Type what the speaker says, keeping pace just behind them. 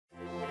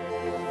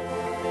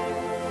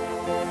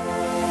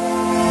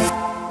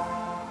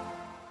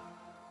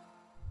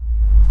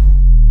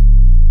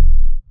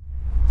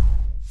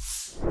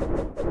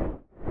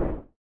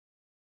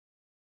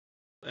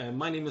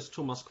My name is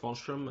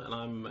Qvarnstrom, and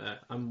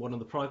I'm one of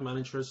the product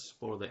managers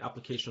for the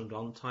application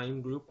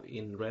runtime group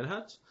in Red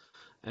Hat.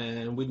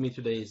 And with me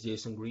today is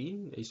Jason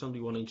Greene. Jason, do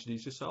you want to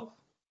introduce yourself?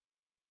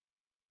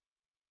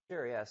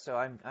 Sure, yeah. So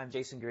I'm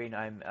Jason Greene.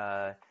 I'm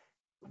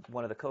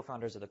one of the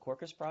co-founders of the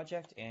Quarkus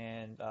project,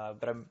 and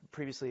but I'm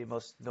previously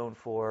most known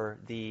for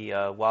the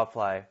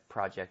Wildfly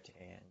project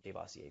and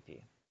JBoss EAP.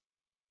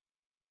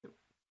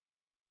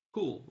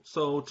 Cool.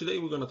 So today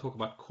we're going to talk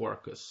about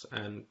Quarkus,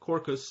 and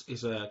Quarkus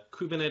is a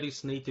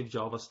Kubernetes native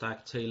Java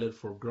stack tailored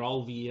for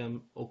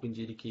GraalVM,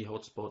 OpenJDK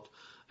hotspot,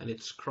 and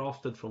it's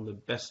crafted from the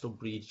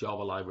best-of-breed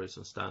Java libraries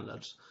and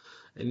standards.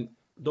 And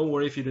don't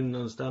worry if you didn't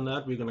understand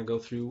that. We're going to go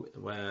through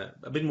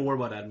a bit more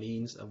what that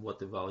means and what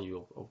the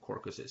value of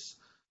Quarkus is.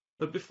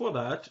 But before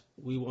that,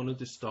 we wanted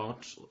to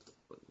start.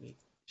 Let me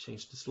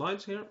change the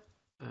slides here.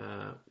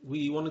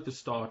 We wanted to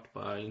start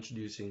by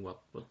introducing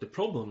what the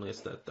problem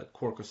is that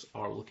Quarkus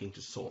are looking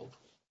to solve.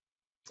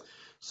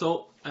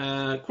 So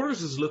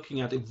Quarkus is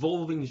looking at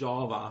evolving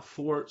Java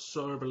for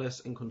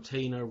serverless and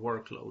container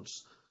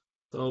workloads.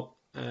 So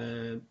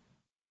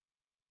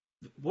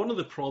one of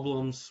the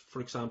problems, for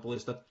example,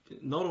 is that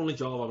not only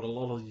Java, but a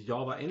lot of the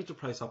Java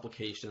enterprise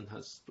application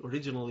has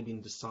originally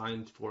been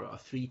designed for a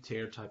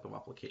three-tier type of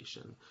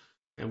application.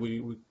 And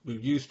we're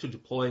used to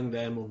deploying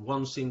them on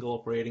one single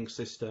operating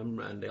system,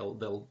 and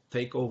they'll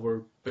take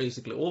over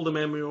basically all the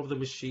memory of the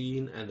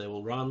machine, and they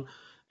will run,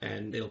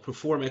 and they'll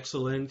perform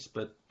excellent.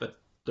 But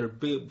they're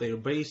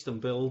based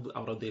and built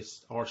out of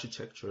this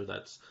architecture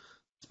that's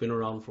been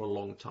around for a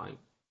long time.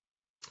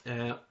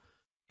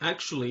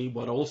 Actually,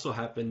 what also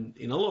happened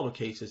in a lot of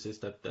cases is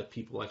that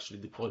people actually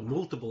deployed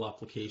multiple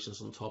applications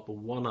on top of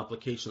one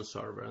application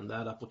server, and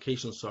that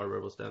application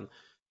server was then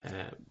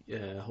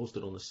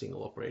hosted on a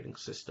single operating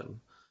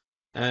system.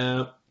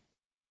 But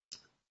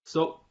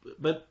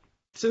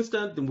since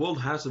then, the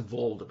world has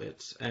evolved a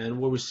bit, and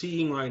what we're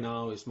seeing right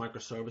now is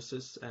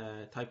microservices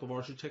type of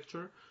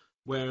architecture,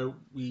 where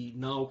we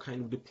now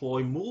kind of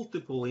deploy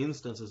multiple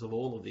instances of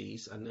all of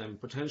these,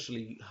 and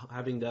potentially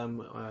having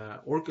them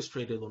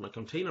orchestrated on a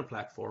container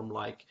platform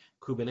like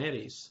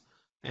Kubernetes.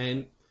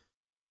 And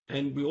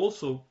we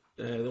also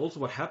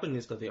what happened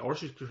is that the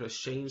architecture has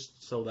changed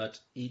so that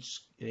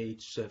each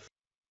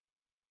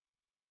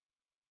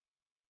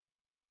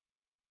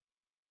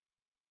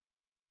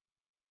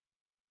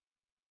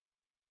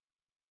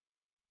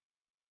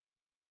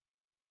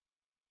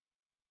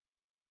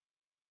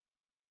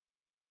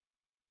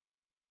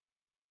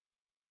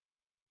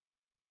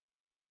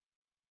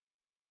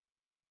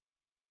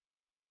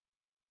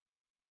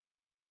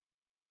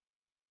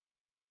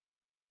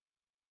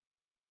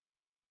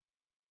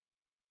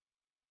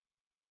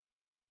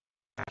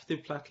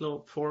active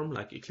platform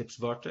like Eclipse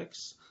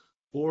Vertex,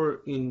 or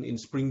in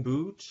Spring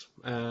Boot,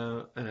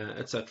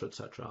 etc.,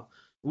 etc.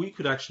 We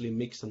could actually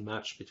mix and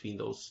match between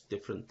those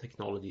different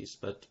technologies,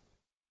 but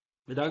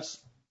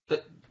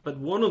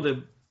one of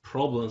the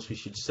problems we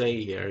should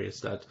say here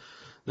is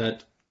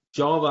that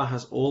Java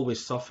has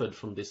always suffered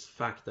from this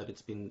fact that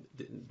it's been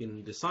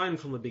designed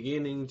from the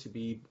beginning to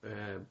be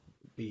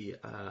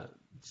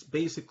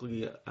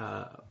basically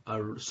a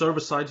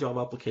server-side Java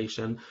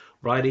application,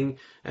 writing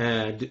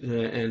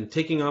and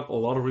taking up a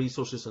lot of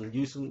resources and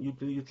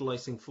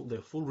utilizing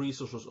the full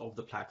resources of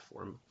the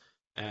platform.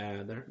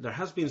 There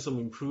has been some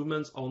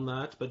improvements on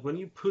that, but when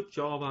you put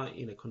Java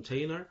in a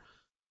container,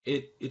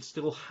 it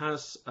still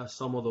has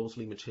some of those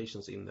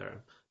limitations in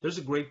there. There's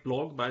a great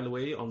blog, by the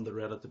way, on the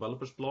Red Hat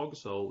developers blog,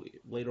 so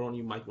later on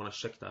you might want to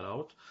check that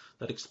out.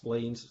 That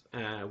explains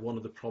one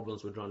of the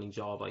problems with running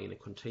Java in a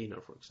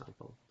container, for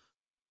example.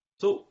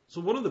 So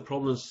one of the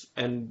problems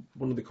and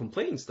one of the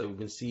complaints that we've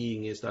been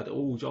seeing is that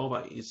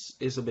Java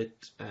is a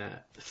bit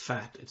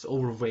fat, it's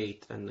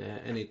overweight,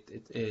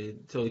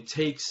 so it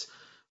takes.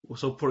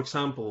 So, for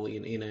example,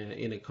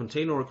 in a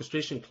container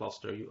orchestration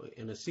cluster,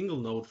 in a single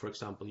node, for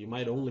example, you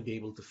might only be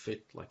able to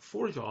fit like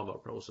 4 Java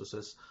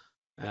processes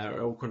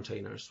or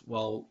containers.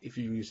 Well, if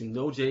you're using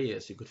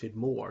Node.js, you could fit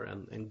more,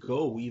 and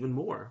Go even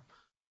more.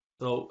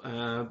 So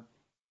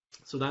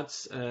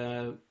that's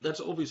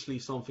obviously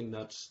something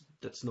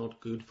that's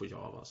not good for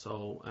Java.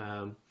 So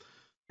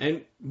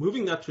and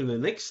moving that to the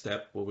next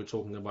step, where we're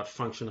talking about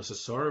function as a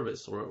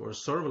service or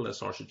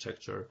serverless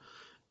architecture,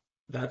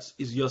 that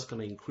is just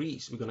going to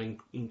increase. We're going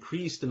to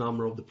increase the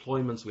number of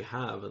deployments we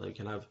have,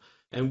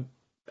 and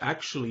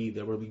actually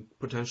there will be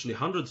potentially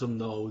hundreds of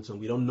nodes, and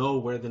we don't know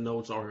where the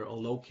nodes are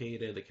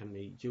located. They can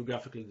be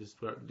geographically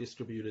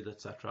distributed,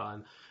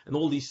 etc. And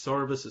all these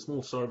services,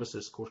 small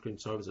services, core-screen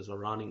services, are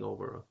running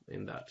over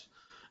in that.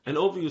 And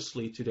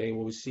obviously today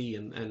what we see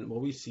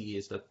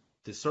is that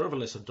the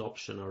serverless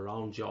adoption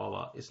around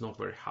Java is not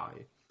very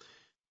high.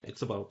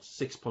 It's about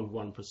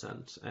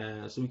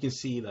 6.1%. So we can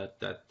see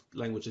that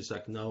languages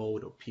like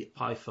Node or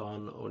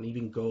Python or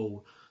even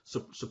Go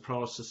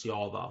surpasses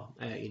Java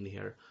in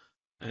here.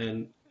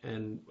 And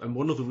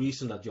one of the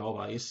reasons that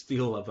Java is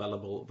still a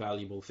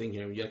valuable thing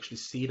here, you actually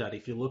see that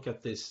if you look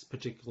at this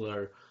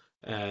particular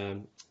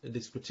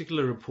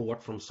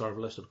report from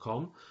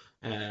serverless.com,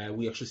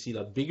 We actually see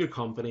that bigger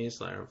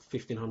companies, like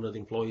 1,500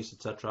 employees,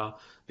 etc.,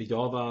 the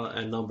Java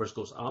numbers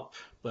goes up.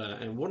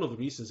 And one of the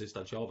reasons is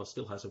that Java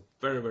still has a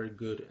very, very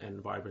good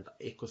and vibrant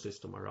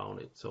ecosystem around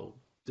it. So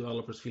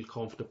developers feel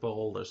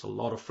comfortable. There's a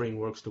lot of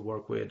frameworks to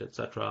work with,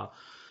 etc.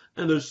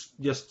 And there's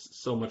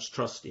just so much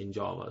trust in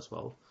Java as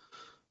well.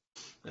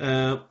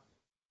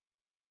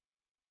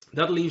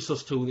 That leads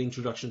us to the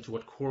introduction to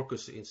what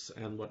Quarkus is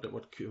and what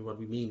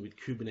we mean with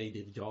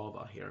Kubernetes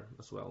Java here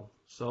as well.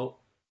 So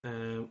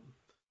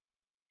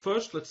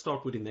first, let's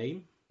start with the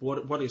name.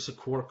 What is a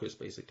quarkus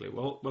basically?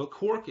 Well,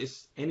 quark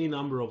is any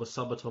number of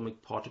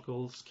subatomic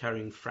particles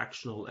carrying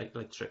fractional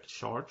electric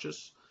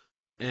charges,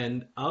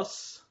 and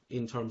us,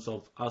 in terms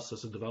of us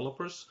as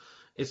developers,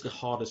 is the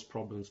hardest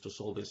problems to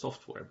solve in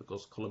software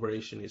because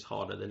collaboration is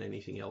harder than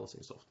anything else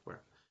in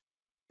software.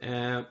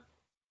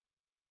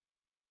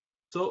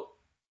 So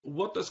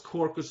what does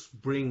Quarkus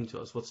bring to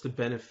us? What's the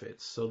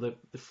benefits? So the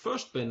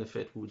first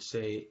benefit we would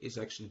say is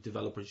actually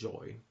developer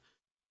joy.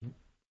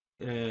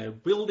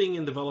 Building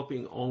and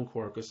developing on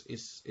Quarkus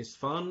is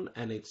fun,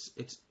 and it's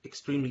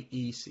extremely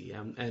easy,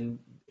 and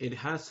it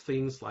has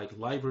things like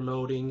library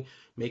loading,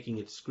 making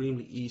it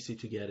extremely easy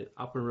to get it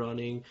up and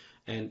running,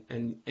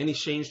 and any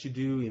change you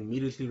do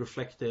immediately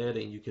reflected,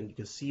 and you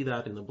can see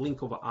that in the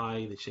blink of an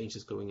eye, the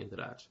changes going into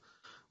that.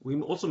 We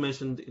also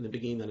mentioned in the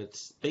beginning that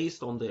it's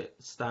based on the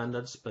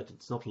standards, but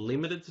it's not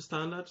limited to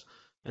standards,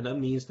 and that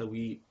means that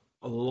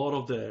a lot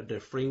of the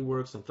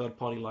frameworks and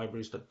third-party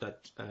libraries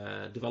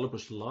that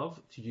developers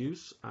love to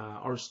use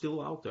are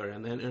still out there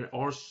and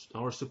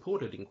are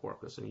supported in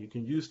Quarkus, and you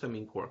can use them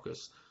in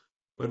Quarkus.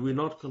 But we're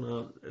not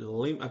gonna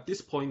at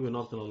this point, we're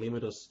not gonna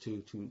limit us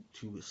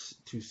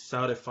to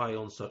satisfy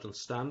on certain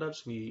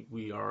standards.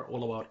 We are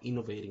all about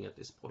innovating at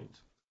this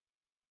point.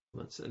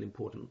 That's an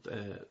important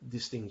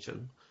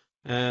distinction.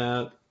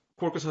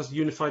 Quarkus has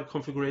unified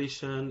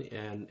configuration,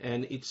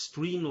 and it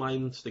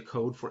streamlines the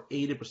code for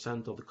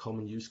 80% of the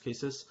common use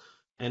cases,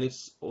 and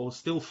it's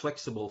still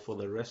flexible for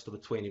the rest of the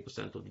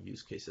 20% of the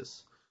use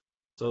cases.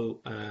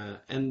 So,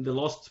 and the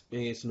last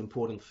is an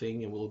important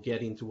thing, and we'll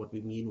get into what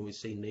we mean when we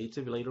say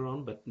native later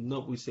on, but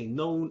we say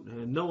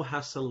no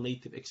hassle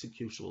native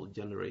executable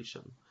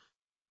generation.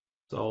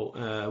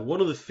 So one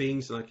of the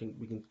things, and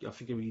I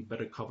think we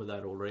better cover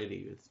that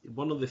already.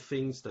 One of the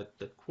things that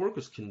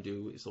Quarkus can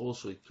do is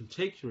also it can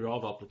take your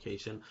Java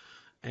application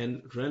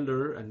and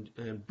render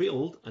and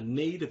build a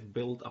native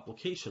build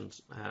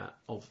applications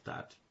of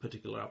that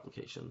particular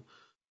application.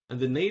 And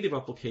the native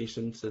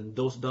applications, and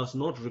those does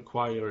not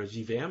require a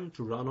JVM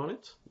to run on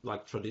it,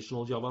 like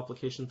traditional Java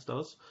applications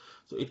does.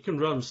 So it can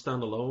run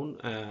standalone.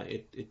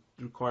 It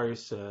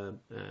requires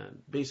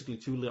basically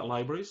two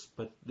libraries,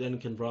 but then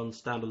it can run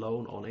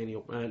standalone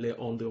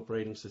on the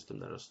operating system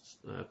that is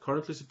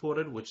currently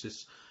supported, which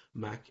is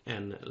Mac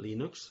and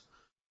Linux.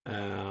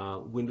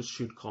 Windows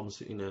should come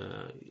in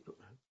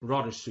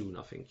rather soon,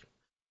 I think.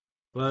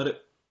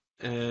 But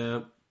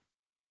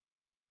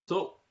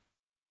so.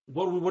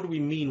 What do we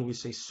mean when we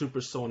say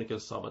supersonic and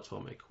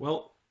subatomic?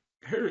 Well,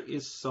 here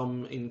is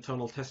some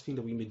internal testing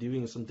that we've been doing,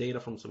 and some data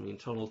from some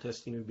internal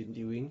testing we've been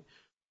doing.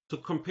 So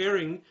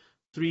comparing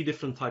three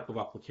different type of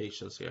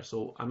applications here.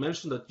 So I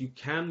mentioned that you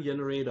can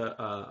generate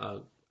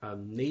a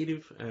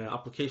native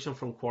application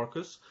from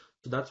Quarkus.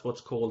 So that's what's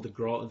called the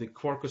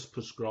Quarkus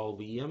plus Graal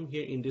VM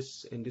here in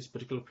this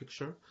particular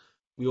picture.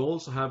 We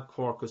also have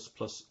Quarkus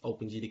plus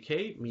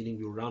OpenJDK, meaning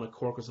you run a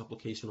Quarkus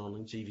application on a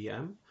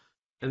JVM.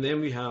 And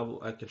then we have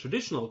like a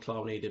traditional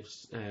cloud native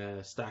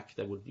stack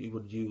that you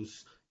would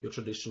use your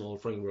traditional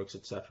frameworks,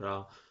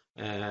 etc.,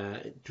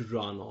 to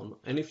run on.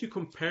 And if you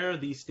compare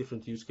these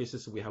different use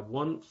cases, we have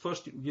one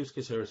first use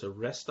case here is a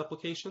REST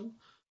application.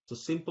 It's a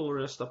simple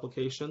REST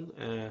application.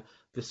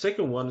 The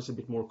second one is a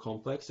bit more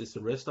complex. It's a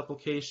REST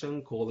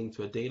application calling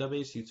to a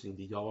database using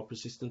the Java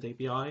Persistent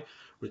API,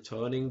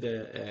 returning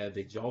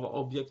the Java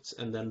objects,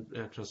 and then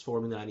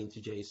transforming that into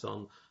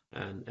JSON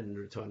and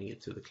returning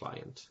it to the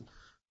client.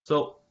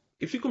 So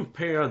if you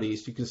compare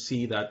these, you can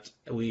see that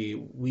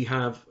we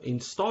have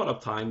in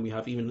startup time, we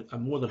have even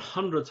more than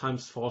 100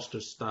 times faster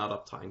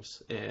startup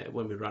times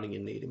when we're running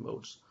in native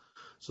modes.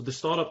 So the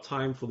startup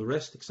time for the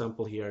REST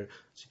example here,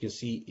 as you can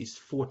see, is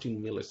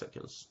 14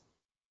 milliseconds.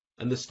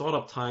 And the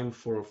startup time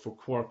for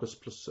Quarkus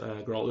plus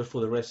Graal,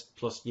 for the REST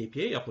plus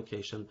API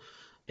application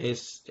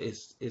is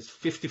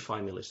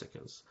 55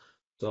 milliseconds.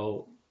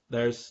 So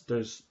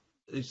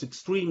it's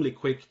extremely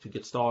quick to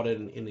get started,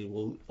 and it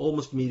will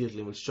almost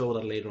immediately, we'll show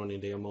that later on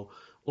in the demo,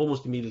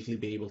 almost immediately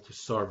be able to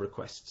serve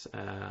requests.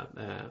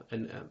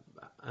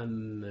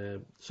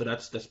 So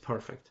that's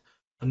perfect.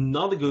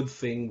 Another good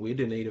thing with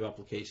the native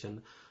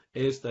application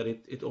is that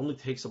it only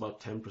takes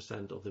about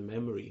 10% of the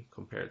memory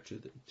compared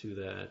to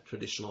the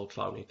traditional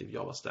cloud native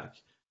Java stack.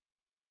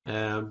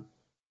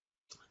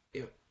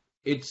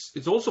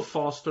 It's also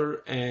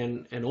faster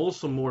and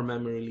also more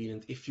memory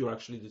lenient if you're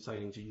actually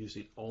deciding to use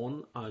it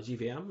on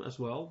JVM as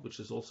well, which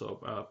is also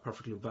a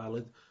perfectly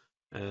valid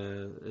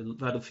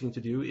thing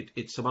to do.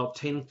 It's about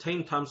 10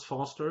 times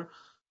faster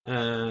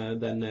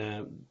than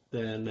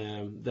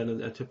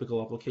a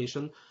typical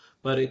application,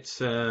 but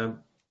it's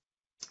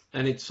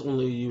and it's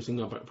only using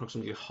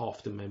approximately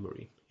half the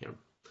memory here.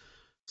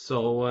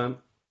 So,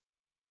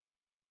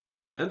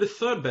 and the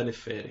third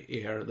benefit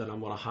here that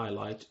I'm going to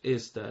highlight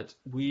is that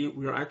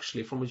we're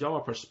actually, from a Java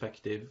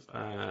perspective,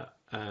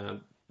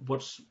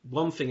 what's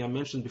one thing I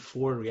mentioned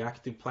before,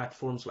 reactive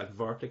platforms like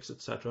Vertex,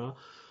 etc.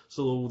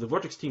 So the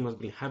Vertex team has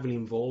been heavily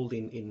involved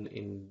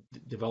in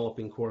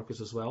developing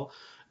Quarkus as well.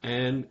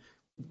 And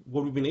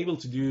what we've been able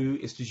to do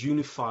is to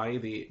unify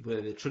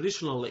the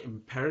traditional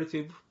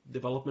imperative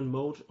development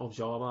mode of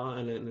Java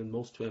and in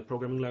most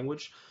programming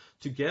language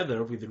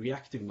together with the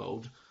reactive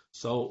mode.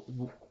 So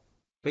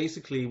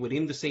basically,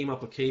 within the same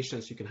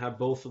applications, you can have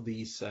both of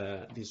these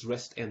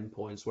REST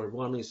endpoints, where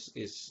one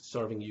is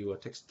serving you a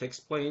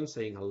text plane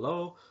saying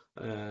hello,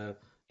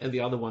 and the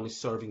other one is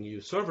serving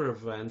you server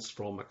events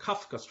from a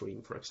Kafka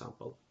stream, for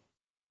example.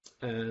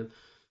 And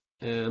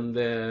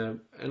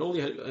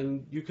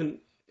you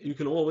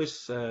can always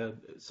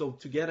so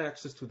to get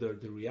access to the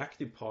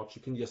reactive part,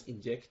 you can just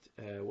inject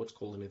what's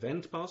called an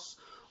event bus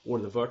or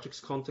the Vertex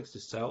context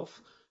itself.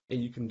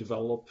 And you can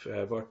develop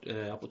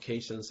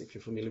applications. If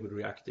you're familiar with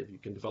reactive, you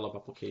can develop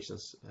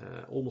applications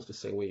almost the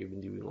same way you've been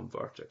doing on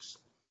Vertex.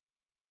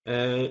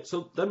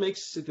 So that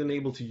makes it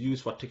able to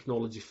use what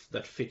technology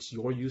that fits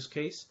your use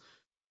case.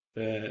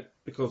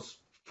 Because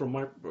from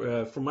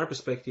my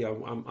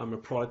perspective, I'm a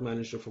product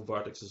manager for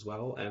Vertex as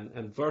well,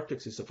 and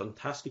Vertex is a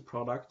fantastic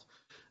product,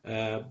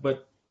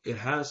 but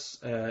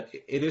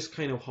it is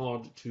kind of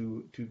hard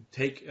to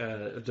take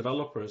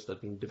developers that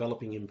have been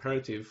developing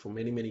imperative for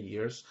many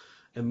years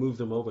and move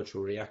them over to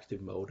a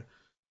reactive mode.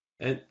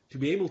 And to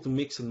be able to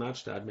mix and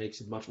match that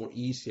makes it much more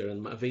easier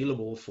and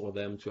available for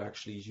them to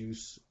actually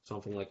use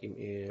something like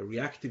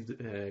reactive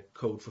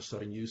code for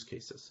certain use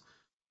cases.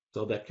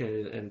 So that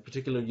can, and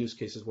particular use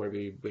cases where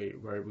we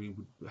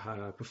would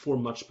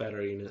perform much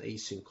better in an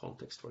async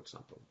context, for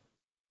example.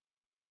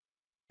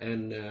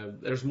 And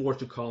there's more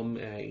to come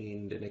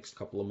in the next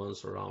couple of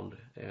months around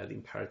the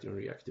imperative and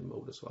reactive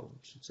mode as well, I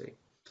should say.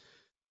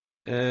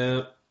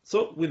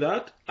 So with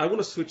that, I want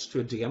to switch to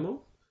a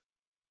demo.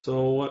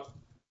 So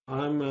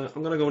I'm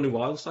going to go on the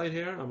wild side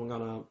here. I'm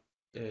going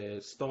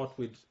to start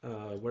with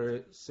a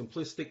very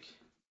simplistic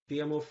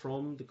demo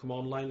from the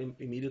command line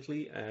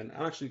immediately, and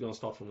I'm actually going to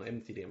start from an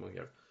empty demo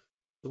here.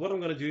 So what I'm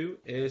going to do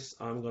is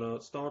I'm going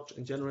to start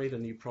and generate a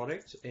new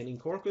project, and in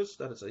Quarkus,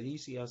 that is as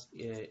easy as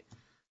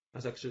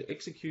actually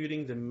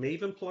executing the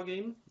Maven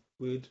plugin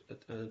with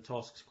a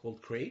task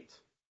called create.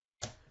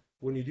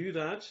 When you do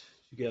that,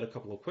 you get a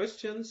couple of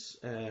questions.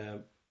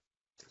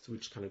 So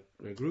which kind of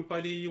group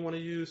ID you want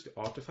to use, the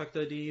artifact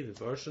ID, the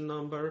version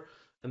number,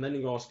 and then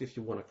you ask if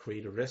you want to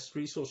create a REST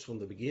resource from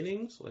the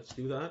beginning. So let's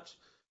do that.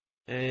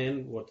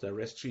 And what the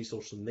REST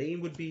resource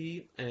name would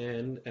be,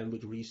 and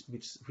which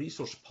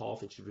resource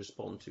path it should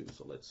respond to.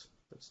 So let's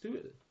do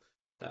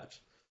that.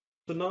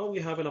 So now we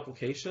have an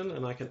application,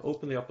 and I can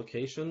open the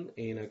application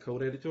in a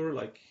code editor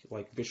like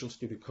Visual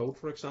Studio Code,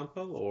 for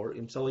example, or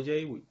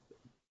IntelliJ.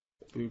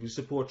 We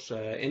support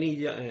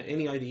any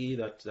IDE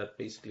that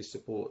basically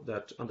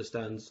that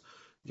understands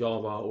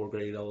Java or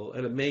Gradle,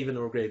 Maven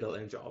or Gradle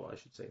and Java, I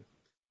should say.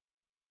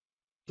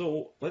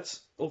 So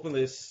let's open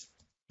this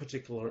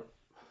particular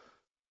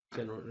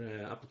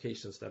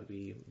applications that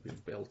we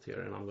built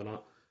here, and I'm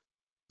gonna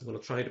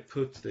try to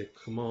put the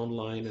command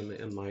line in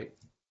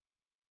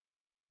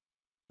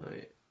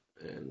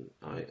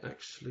I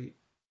actually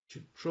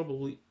should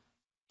probably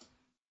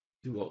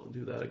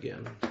do that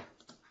again.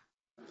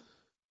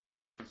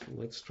 So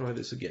let's try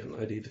this again.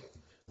 I did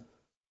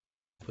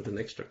put an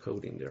extra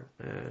code in there,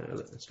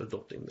 extra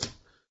dot in there.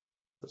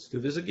 Let's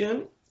do this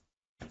again.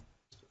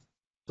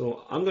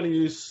 So I'm going to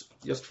use,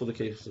 just for the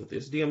case of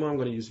this demo, I'm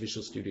going to use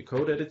Visual Studio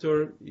Code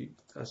Editor.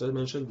 As I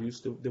mentioned,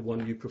 use the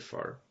one you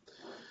prefer.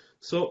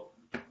 So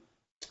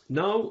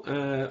now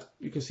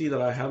you can see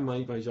that I have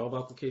my Java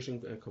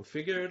application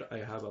configured. I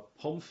have a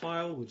POM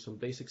file with some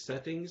basic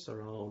settings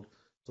around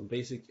some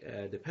basic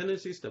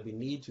dependencies that we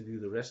need to do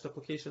the REST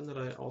application that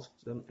I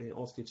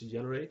asked it to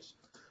generate.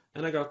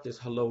 And I got this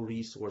hello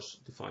resource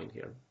defined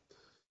here.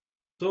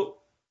 So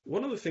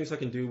one of the things I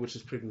can do, which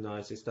is pretty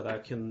nice, is that I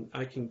can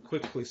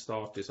quickly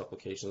start this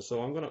application.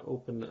 So I'm going to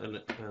open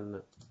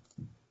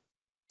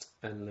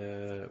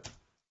an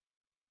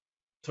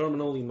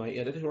terminal in my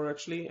editor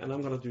actually, and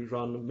I'm going to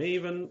run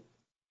Maven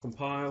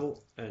compile,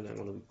 and I'm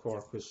going to do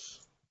Quarkus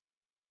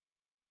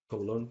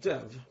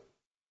 :dev.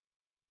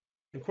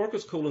 And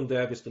Quarkus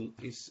 :dev is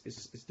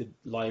the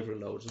live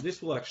reload. So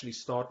this will actually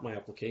start my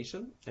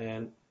application,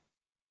 and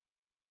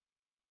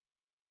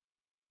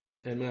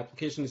my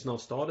application is now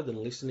started and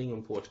listening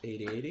on port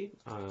 8080.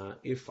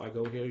 If I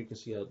go here, you can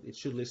see it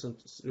should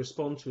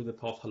respond to the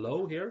path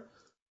hello here.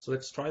 So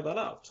let's try that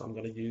out. So I'm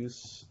going to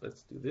use,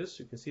 let's do this.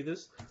 You can see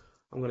this.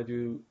 I'm going to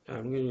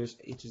use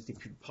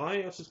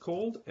HTTP as it's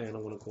called, and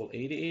I'm going to call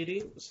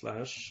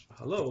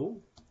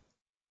 8080/hello.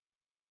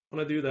 When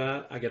I do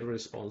that, I get a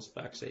response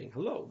back saying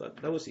hello.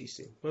 That was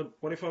easy. But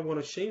what if I want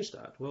to change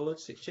that? Well,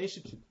 let's change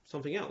it to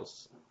something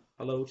else.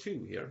 Hello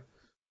 2 here.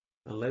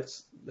 And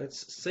let's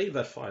save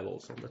that file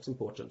also. That's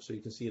important. So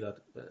you can see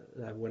that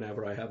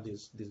whenever I have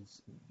this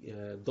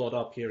dot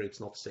up here, it's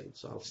not saved.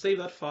 So I'll save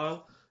that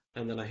file,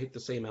 and then I hit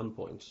the same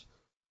endpoint,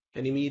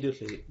 and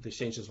immediately the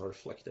changes are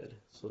reflected.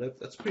 So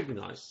that's pretty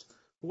nice.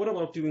 But what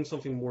about doing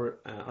something more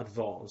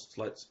advanced?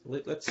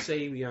 Let's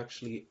say we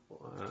actually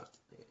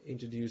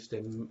introduce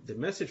the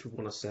message we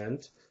want to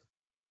send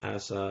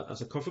as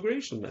a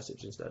configuration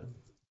message instead.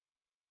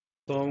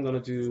 So I'm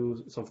going to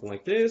do something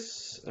like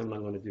this, and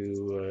I'm going to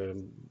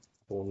do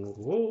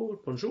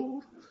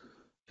bonjour,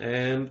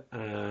 and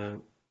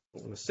I'm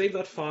going to save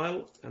that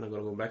file, and I'm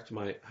going to go back to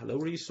my hello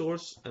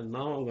resource, and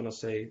now I'm going to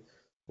say,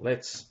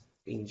 let's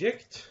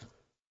inject.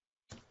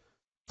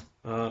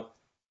 Well,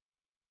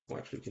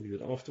 actually, we can do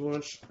it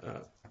afterwards.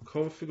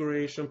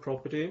 Configuration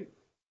property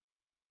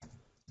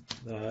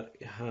that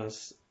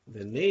has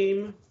the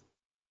name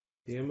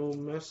demo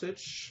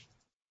message,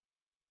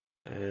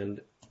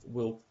 and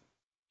we'll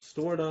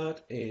store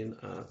that in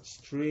a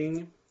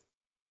string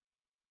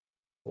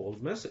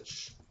called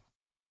message.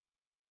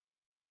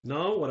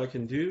 Now what I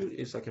can do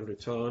is I can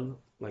return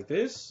like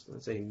this,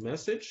 let's say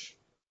message,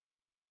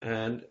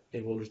 and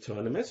it will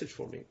return a message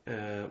for me.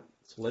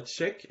 So let's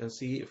check and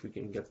see if we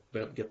can get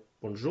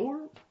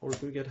bonjour or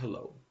if we get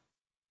hello.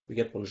 We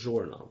get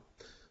bonjour now.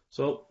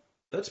 So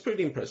that's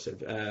pretty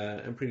impressive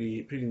and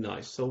pretty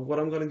nice. So what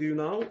I'm going to do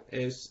now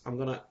is I'm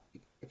going to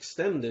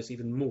extend this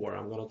even more.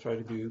 I'm going to try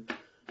to do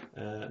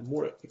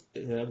more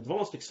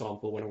advanced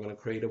example when I'm going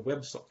to create a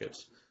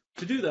WebSocket.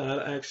 To do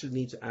that, I actually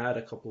need to add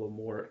a couple of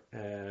more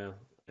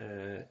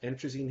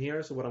entries in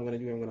here. So what I'm going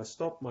to do, I'm going to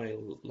stop my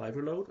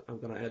library load. I'm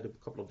going to add a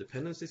couple of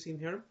dependencies in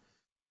here.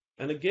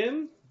 And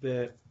again,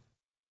 let's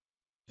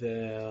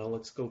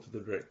go to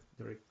the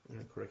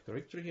correct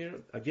directory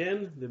here.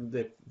 Again,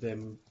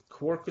 the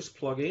Quarkus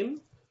plugin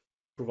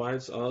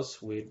provides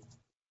us with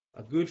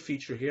a good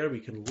feature here. We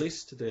can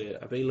list the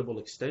available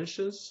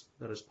extensions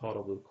that is part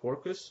of the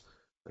Quarkus.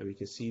 And we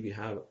can see we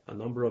have a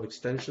number of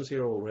extensions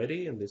here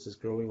already, and this is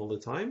growing all the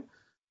time.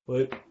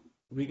 But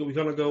we're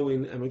going to go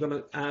in and we're going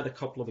to add a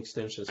couple of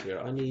extensions here.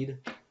 I need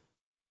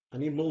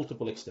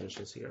multiple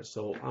extensions here.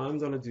 So I'm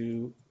going to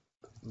do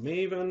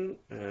Maven,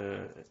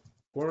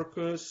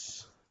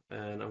 Quarkus,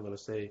 and I'm going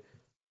to say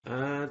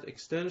add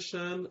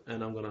extension,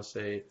 and I'm going to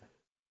say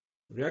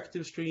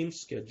reactive stream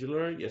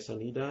scheduler. Yes, I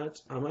need that.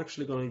 I'm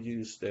actually going to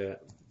use the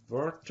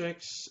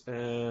Vertex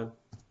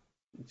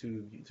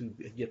to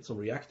get some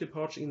reactive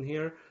parts in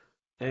here,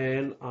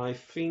 and I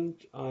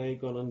think I'm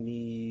gonna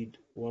need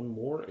one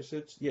more. Is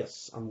it?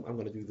 Yes, I'm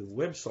gonna do the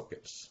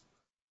WebSockets.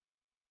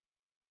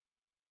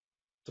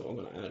 So I'm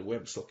gonna add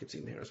WebSockets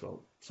in here as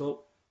well.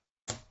 So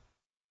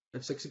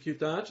let's execute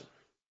that.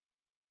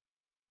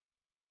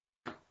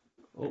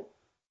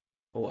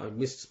 Oh, I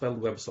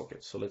misspelled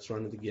WebSockets. So let's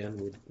run it again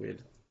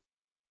with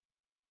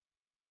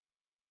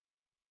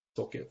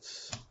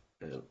sockets,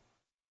 and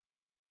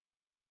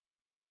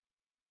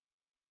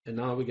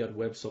now we got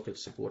WebSocket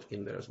support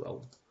in there as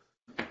well.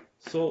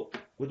 So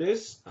with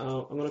this,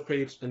 I'm going to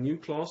create a new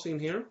class in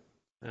here,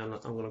 and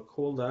I'm going to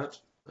call that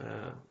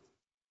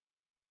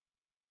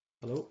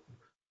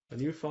a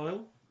new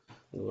file.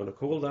 I'm going to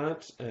call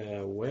that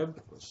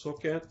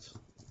WebSocket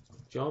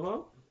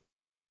Java,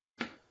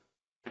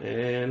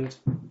 and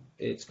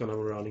it's going to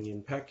be running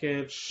in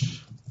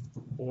package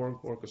or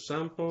Quarkus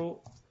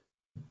sample,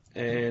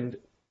 and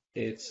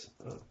it's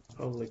a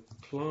public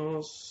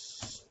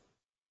class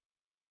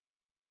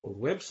of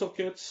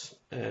WebSockets.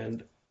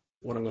 And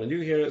what I'm going to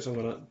do here is I'm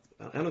going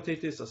to annotate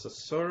this as a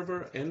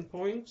server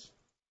endpoint.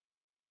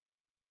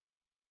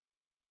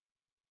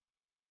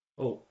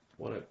 Oh,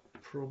 what I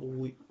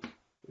probably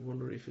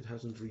wonder if it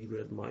hasn't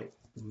reread my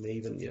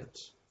Maven yet.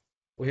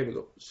 Well, here we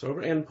go.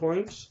 Server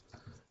endpoint,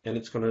 and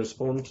it's going to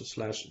respond to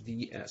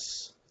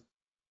 /vs.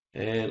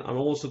 And I'm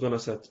also going to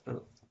set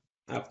an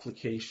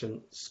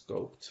application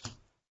scoped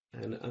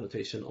and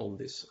annotation on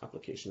this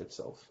application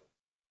itself.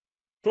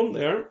 From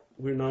there,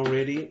 we're now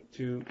ready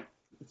to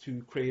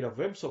create a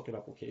WebSocket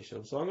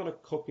application. So I'm going to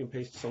copy and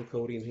paste some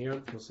code in here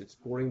because it's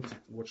boring to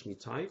watch me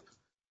type.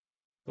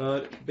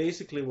 But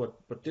basically what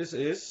this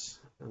is,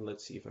 and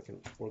let's see if I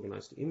can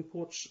organize the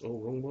imports. Oh,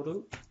 wrong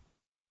button.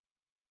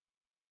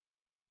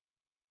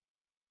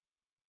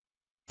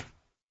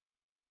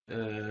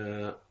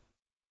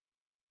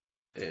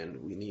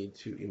 And we need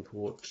to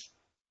import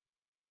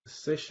a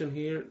session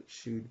here. It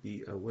should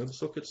be a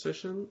WebSocket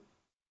session.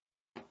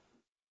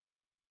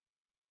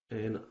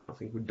 And I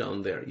think we're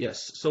done there.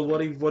 Yes. So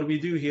what we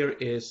do here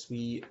is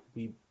we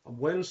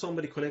when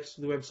somebody connects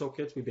to the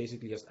WebSocket, we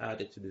basically just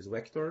add it to this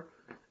vector.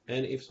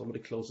 And if somebody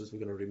closes, we're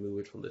going to remove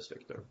it from this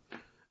vector.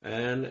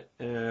 And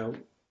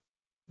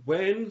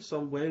when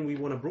we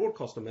want to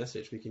broadcast a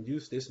message, we can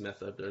use this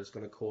method that is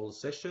going to call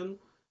session.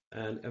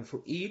 And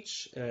for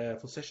each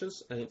for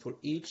sessions and for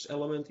each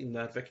element in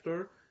that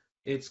vector,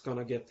 it's going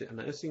to get an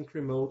async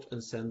remote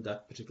and send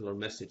that particular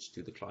message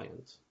to the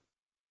client.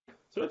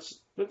 So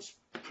that's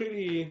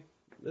pretty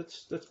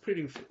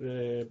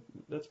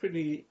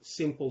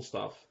simple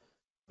stuff.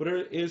 But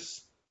there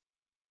is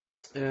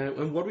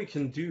And what we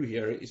can do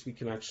here is we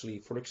can actually,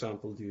 for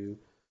example,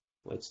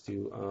 let's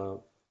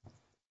do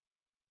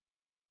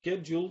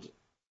scheduled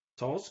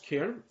task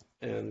here,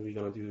 and we're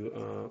gonna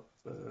do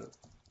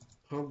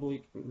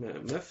public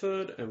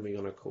method, and we're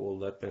gonna call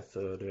that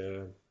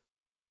method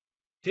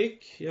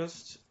tick,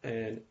 yes,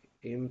 and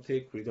in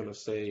tick we're gonna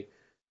say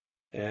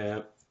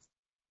I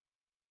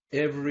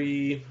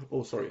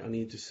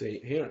need to say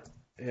here,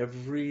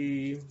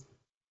 every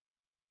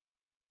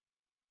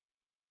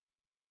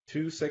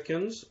 2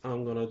 seconds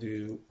I'm gonna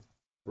do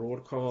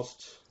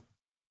broadcast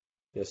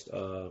just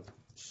a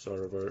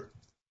server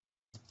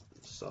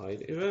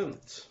side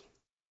event.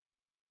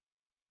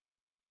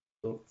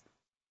 So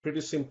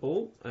pretty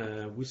simple.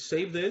 We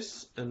save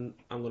this, and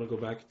I'm gonna go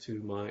back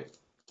to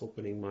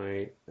opening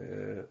my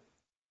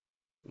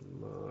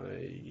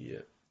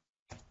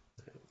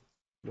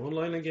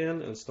online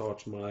again and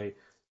start my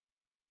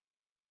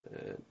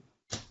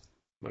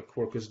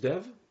Quarkus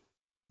dev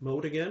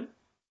mode again.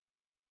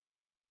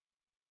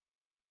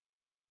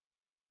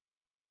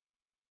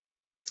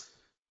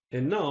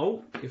 And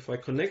now, if I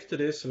connect to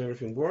this and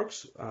everything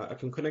works, I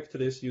can connect to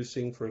this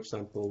using, for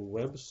example,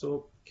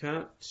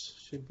 WebSocket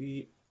should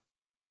be.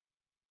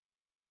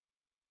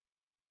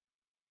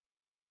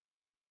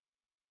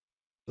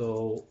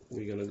 So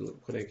we're gonna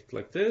connect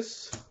like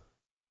this.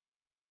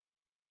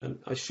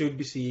 And I should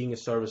be seeing a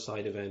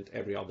server-side event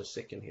every other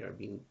second here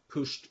being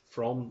pushed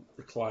from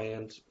the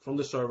client, from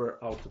the server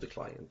out to the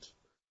client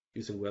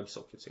using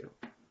WebSockets here.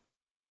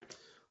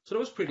 So that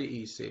was pretty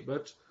easy,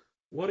 but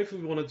what if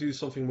we want to do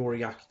something more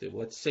reactive?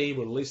 Let's say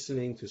we're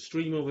listening to a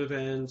stream of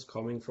events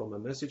coming from a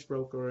message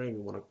broker and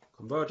we want to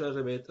convert that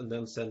a bit and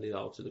then send it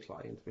out to the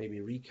client, maybe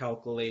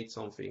recalculate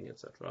something,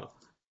 etc.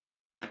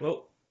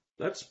 Well,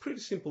 that's pretty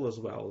simple as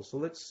well. So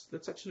let's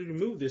actually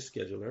remove this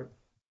scheduler,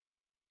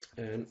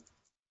 and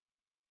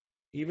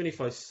even if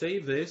I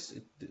save this,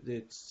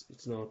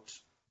 it's not.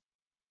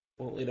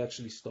 Well, it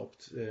actually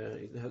stopped.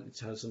 It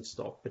hasn't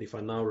stopped. But if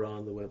I now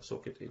run the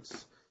WebSocket,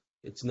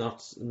 it's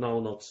not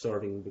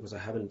serving because I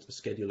haven't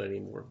scheduled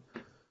anymore.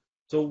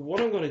 So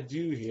what I'm going to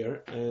do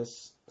here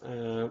is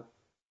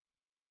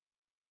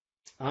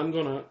I'm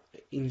going to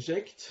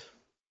inject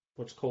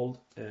what's called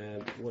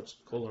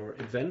our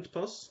event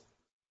bus.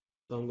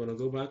 So I'm going to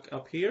go back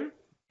up here,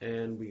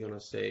 and we're going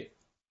to say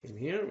in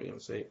here we're going to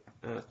say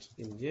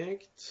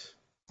 @inject.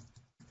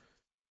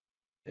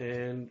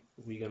 And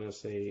we're gonna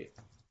say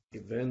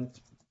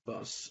event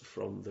bus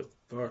from the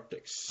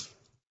vertex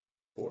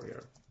for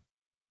here.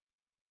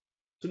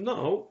 So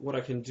now what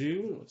I can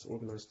do, let's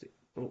organize the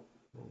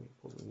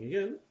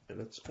again, and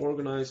let's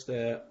organize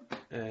the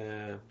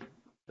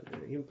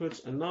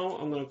inputs. And now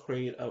I'm gonna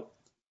create a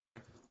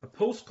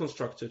post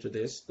constructor to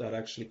this that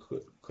actually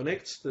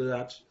connects to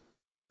that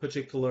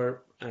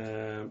particular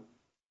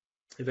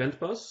event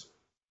bus,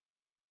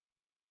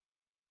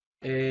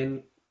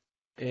 and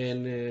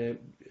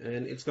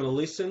it's going to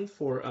listen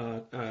for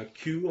a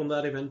queue on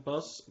that event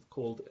bus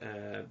called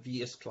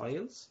VS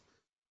clients,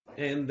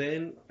 and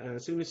then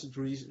as soon as it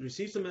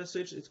receives the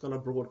message, it's going to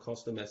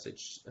broadcast the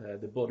message,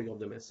 the body of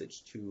the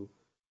message to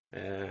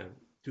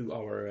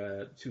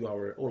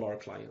all our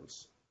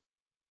clients.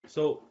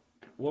 So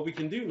what we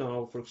can do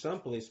now, for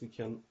example, is we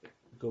can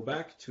go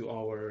back to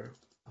our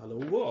hello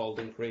world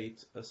and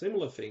create a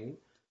similar thing.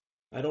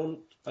 I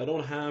don't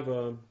have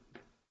a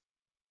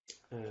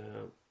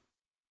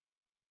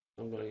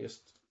I'm going to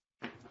just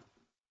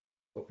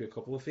copy a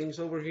couple of things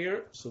over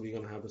here. So we're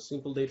going to have a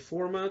simple date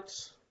format.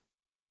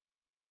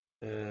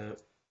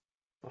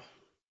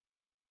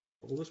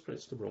 Always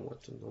press the wrong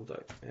button, don't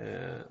I?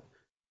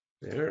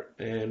 There,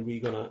 and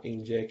we're going to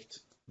inject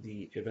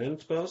the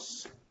event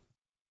bus.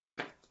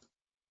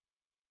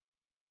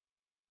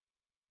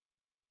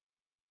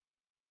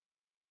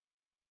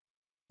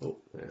 Oh,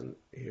 and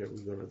here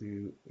we're going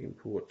to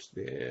import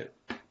the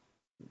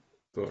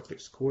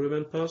vertex core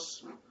event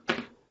bus.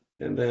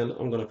 And then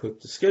I'm going to put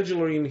the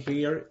scheduler in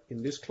here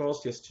in this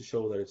class just to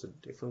show that it's a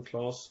different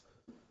class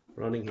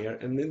running here.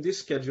 And in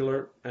this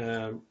scheduler,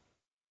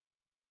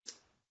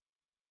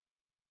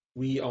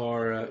 we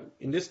are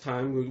in this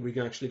time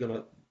we're actually going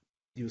to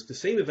use the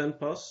same event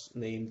bus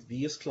named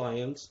VS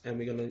clients, and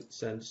we're going to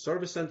send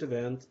service sent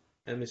event,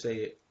 and we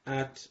say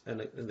and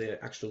the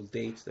actual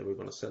date that we're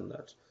going to send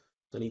that.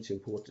 So I need to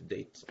import the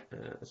date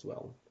as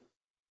well.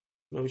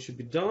 Now we should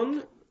be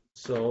done.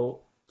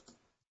 So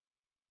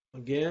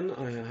again,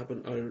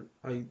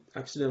 I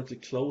accidentally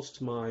closed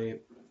I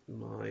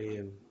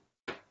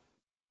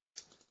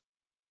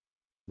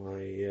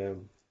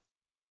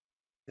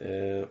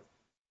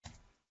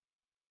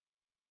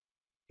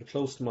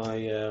closed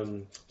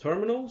my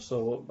terminal,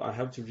 so I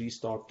have to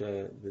restart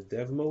the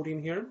dev mode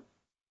in here.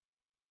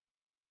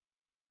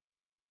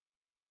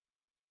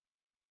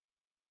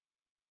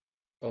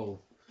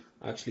 Oh,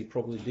 I actually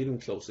probably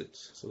didn't close it,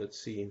 so let's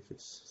see if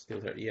it's still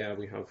there. Yeah,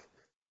 we have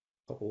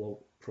a couple of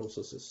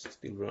processes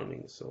still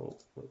running, so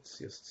let's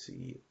just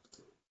see.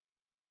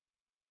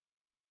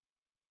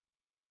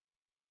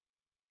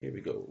 Here we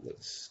go.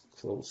 Let's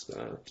close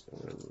that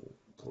and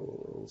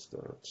close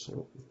that.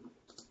 So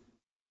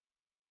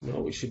Now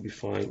we should be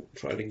fine.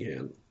 Try it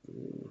again.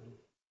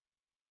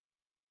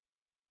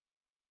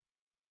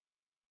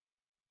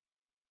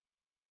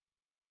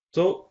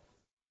 So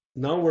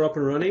now we're up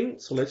and running.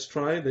 So let's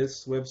try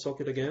this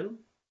WebSocket again.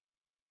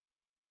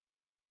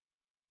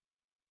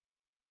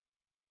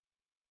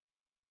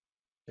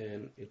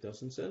 And it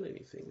doesn't send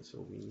anything,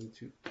 so we need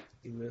to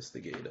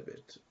investigate a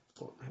bit.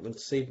 Oh, I haven't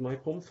saved my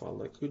POM file.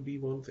 That could be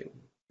one thing.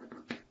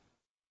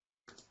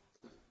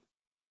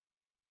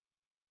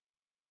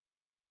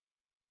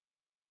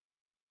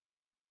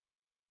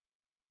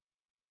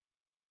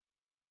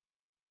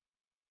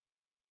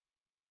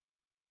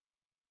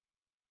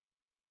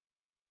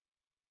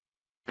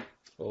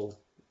 Oh,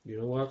 you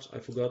know what? I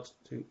forgot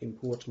to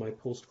import my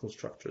post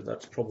constructor.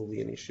 That's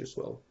probably an issue as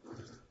well.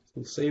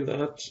 We'll save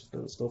that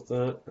and stop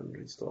that and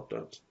restart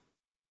that.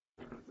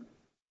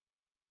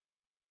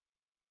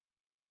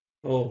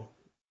 Oh,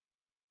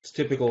 it's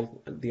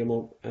typical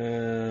demo.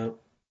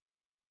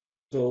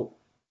 So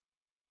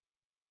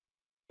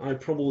I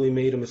probably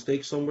made a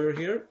mistake somewhere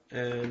here,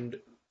 and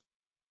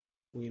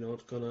we're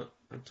not gonna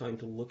have time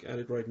to look at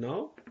it right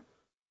now.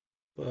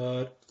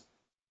 But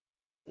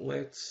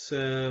let's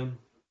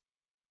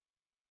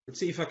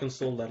see if I can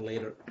solve that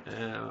later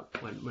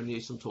when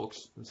Jason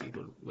talks and see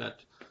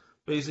that.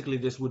 Basically,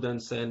 this would then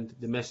send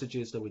the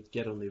messages that we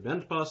get on the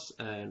event bus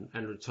and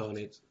return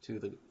it to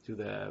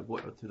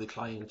the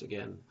client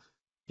again.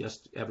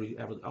 Just every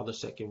other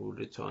second, we would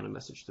return a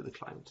message to the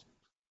client.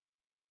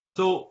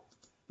 So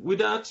with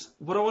that,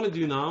 what I want to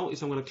do now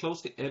is I'm going to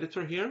close the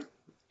editor here,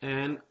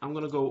 and I'm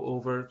going to go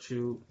over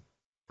to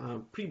a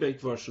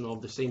pre-baked version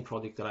of the same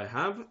project that I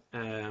have,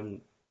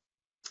 and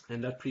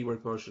that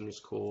pre-work version is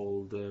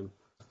called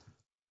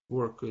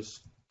Quarkus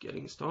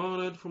Getting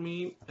Started for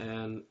me.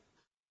 And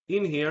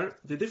in here,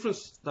 the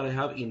difference that I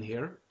have in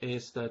here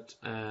is that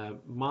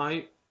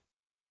my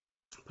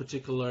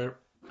particular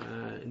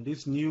in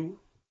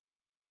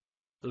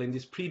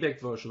this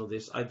pre-baked version of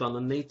this, I've done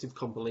a native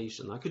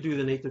compilation. I could do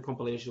the native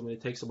compilation when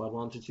it takes about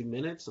 1 to 2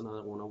 minutes, and I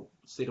don't want to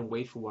sit and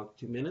wait for 1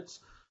 to 2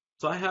 minutes.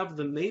 So I have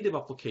the native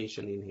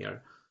application in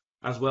here,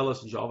 as well as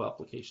Java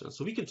application.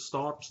 So we could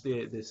start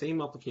the same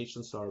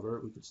application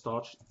server. We could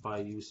start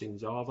by using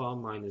Java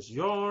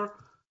 -jar,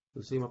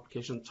 the same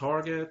application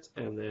target,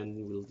 and then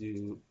we'll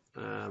do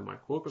my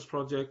Quarkus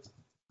project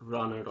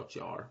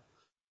runner.jar.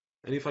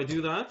 And if I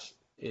do that,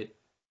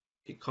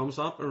 it comes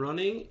up and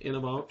running in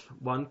about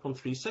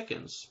 1.3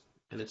 seconds,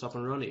 and it's up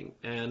and running.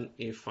 And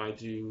if I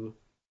do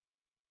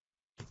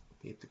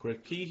hit the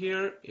correct key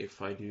here,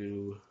 if I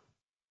do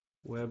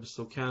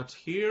WebSocket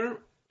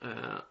here,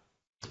 I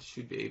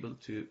should be able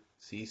to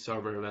see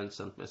server event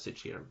sent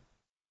message here.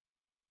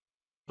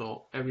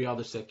 So every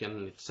other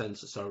second it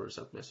sends a server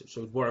sent message.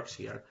 So it works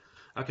here.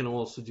 I can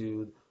also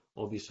do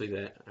obviously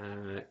the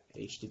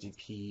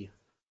HTTP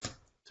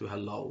to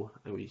hello,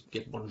 and we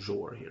get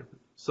bonjour here.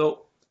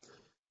 So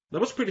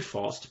that was pretty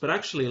fast, but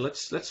actually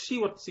let's see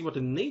what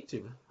the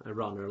native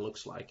runner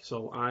looks like.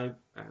 So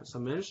as I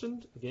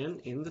mentioned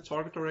again, in the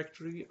target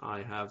directory,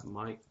 I have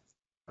my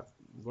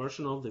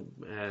version of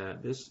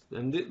this,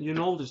 and you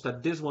notice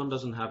that this one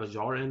doesn't have a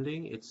jar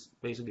ending. It's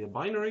basically a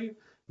binary.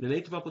 The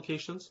native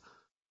applications.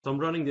 So I'm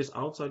running this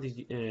outside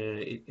the,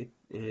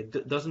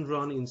 it doesn't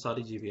run inside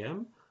the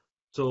JVM,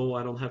 so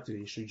I don't have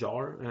to issue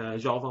jar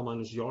Java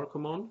 -jar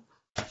command.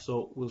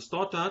 So we'll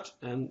start that,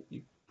 and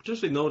you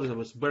potentially notice it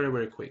was very,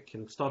 very quick,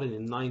 and it started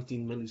in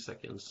 19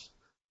 milliseconds.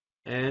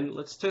 And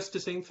let's test the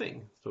same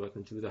thing. So I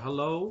can do the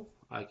hello.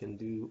 I can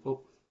do,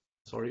 oh,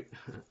 sorry,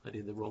 I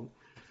did the wrong.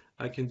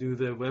 I can do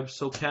the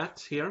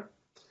WebSocket here,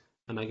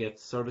 and I get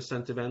service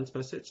sent event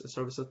message,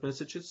 service sent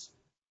messages.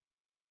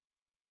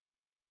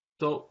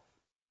 So,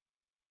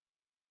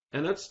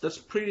 and that's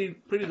pretty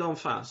damn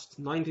fast.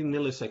 19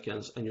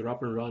 milliseconds, and you're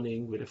up and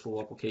running with a full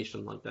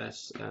application like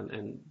this,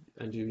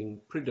 and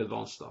doing pretty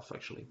advanced stuff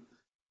actually.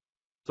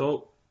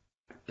 So,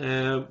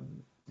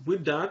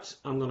 with that,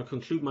 I'm going to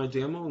conclude my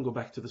demo and go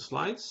back to the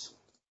slides.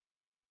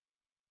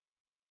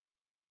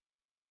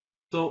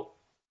 So,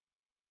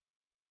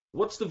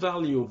 what's the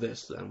value of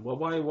this then? Well,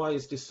 why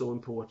is this so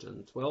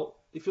important? Well,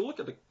 if you look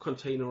at the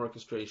container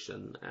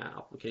orchestration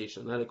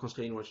application, the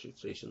container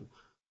orchestration,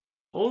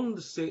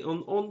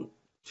 on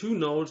two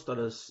nodes that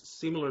are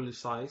similarly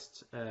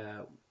sized,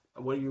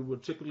 where you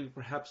would typically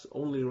perhaps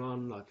only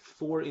run like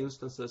 4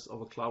 instances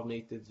of a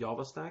cloud-native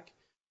Java stack,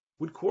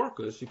 with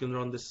Quarkus, you can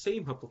run the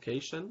same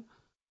application,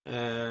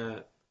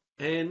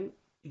 and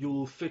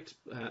you'll fit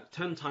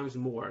 10 times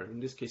more, in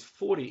this case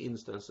 40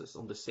 instances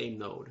on the same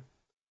node.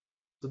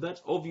 So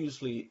that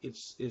obviously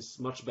is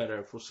much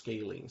better for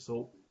scaling.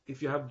 So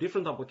if you have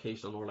different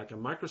applications, or like a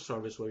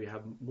microservice where you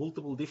have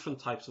multiple different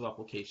types of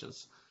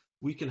applications,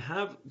 we can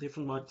have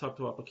different types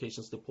of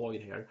applications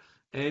deployed here.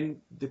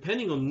 And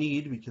depending on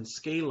need, we can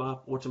scale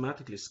up,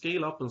 automatically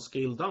scale up and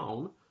scale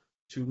down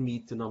to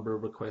meet the number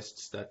of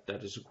requests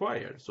that is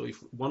required. So if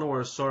one of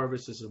our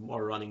services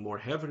are running more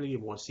heavily,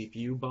 more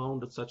CPU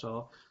bound,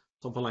 etc.,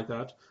 something like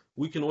that,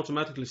 we can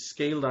automatically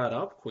scale that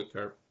up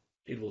quicker.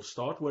 It will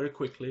start very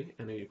quickly,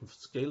 and then you can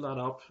scale that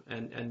up,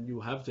 and you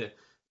have the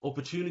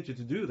opportunity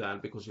to do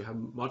that because you have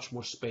much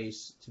more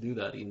space to do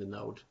that in the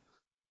node.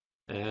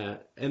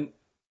 And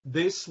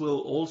this will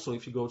also,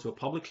 if you go to a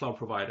public cloud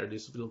provider,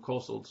 this will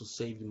also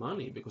save you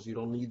money because you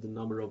don't need the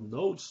number of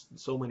nodes,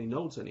 so many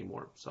nodes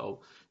anymore. So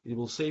it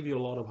will save you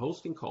a lot of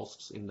hosting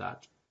costs in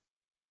that.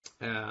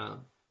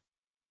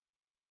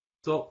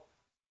 So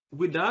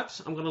with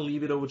that, I'm going to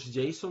leave it over to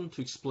Jason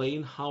to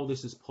explain how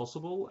this is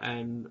possible,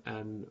 and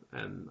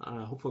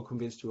I hope I've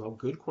convinced you how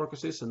good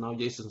Quarkus is, and now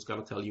Jason's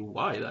going to tell you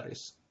why that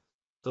is.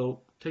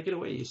 So take it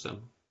away,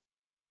 Jason.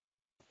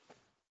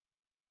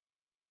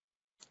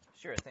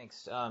 Sure,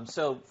 thanks.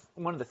 So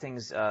one of the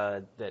things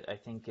that I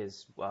think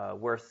is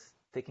worth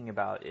thinking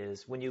about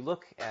is when you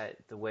look at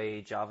the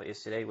way Java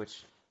is today,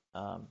 which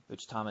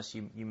Thomas,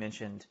 you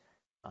mentioned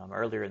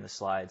earlier in the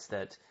slides,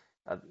 that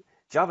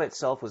Java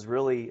itself was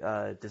really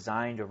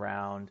designed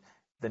around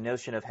the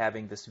notion of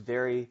having this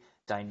very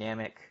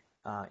dynamic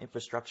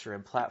infrastructure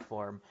and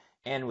platform,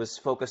 and was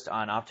focused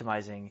on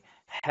optimizing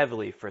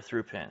heavily for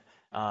throughput.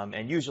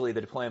 And usually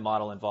the deployment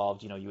model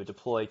involved, you would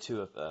deploy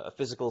to a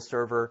physical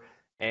server,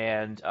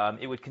 and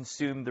it would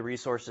consume the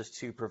resources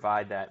to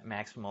provide that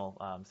maximal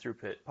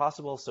throughput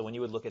possible. So when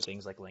you would look at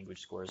things like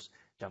language scores,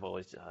 Java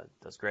always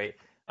does great.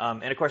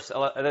 And of course,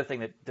 another thing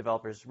that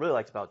developers really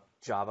liked about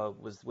Java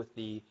was with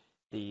the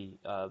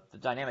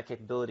dynamic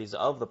capabilities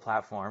of the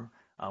platform,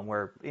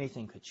 where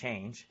anything could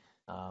change.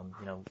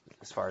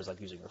 As far as like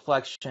using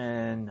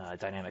reflection,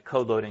 dynamic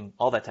code loading,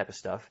 all that type of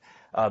stuff.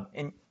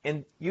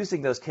 In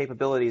using those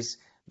capabilities,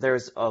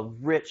 there's a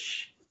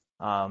rich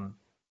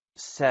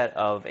set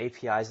of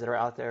APIs that are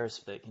out there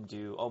so that can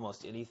do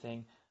almost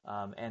anything.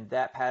 And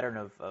that pattern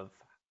of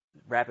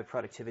rapid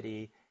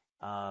productivity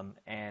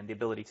and the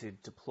ability to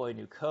deploy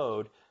new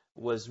code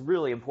was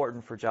really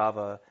important for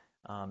Java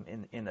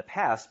in the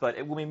past. But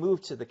when we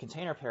move to the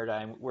container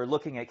paradigm, we're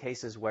looking at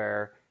cases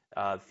where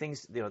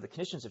things, the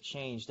conditions have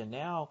changed, and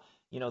now,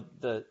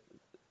 the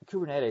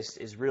Kubernetes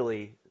is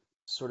really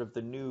sort of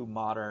the new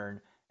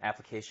modern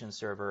application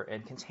server,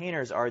 and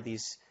containers are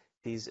these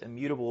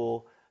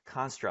immutable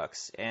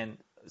constructs. And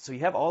so you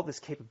have all these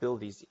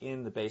capabilities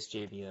in the base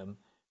JVM,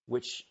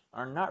 which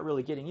are not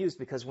really getting used,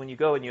 because when you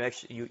go and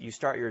you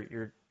start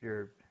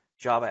your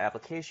Java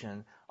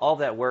application, all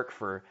that work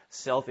for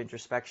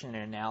self-introspection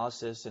and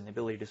analysis and the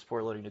ability to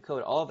support loading new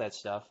code, all of that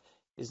stuff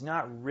is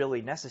not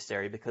really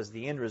necessary, because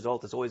the end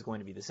result is always going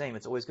to be the same.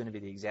 It's always going to be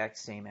the exact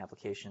same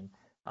application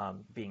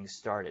being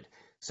started.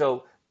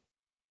 So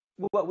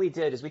what we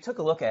did is we took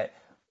a look at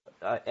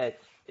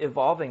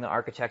evolving the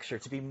architecture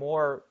to be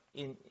more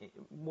in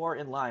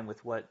line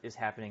with what is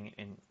happening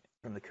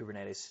from the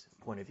Kubernetes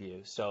point of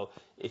view. So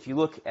if you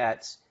look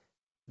at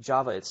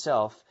Java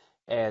itself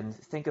and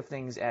think of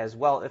things as,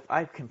 well, if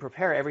I can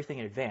prepare everything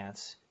in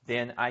advance,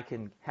 then I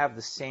can have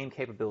the same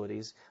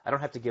capabilities. I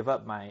don't have to give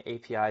up my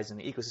APIs and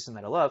the ecosystem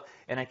that I love,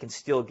 and I can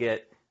still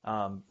get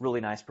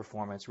really nice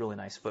performance, really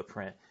nice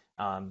footprint,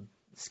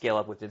 scale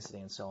up with density,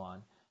 and so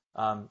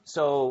on.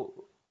 So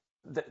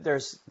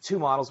there's two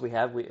models we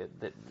have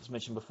that was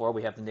mentioned before.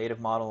 We have the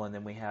native model, and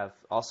then we have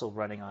also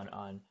running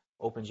on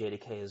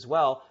OpenJDK as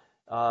well.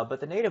 But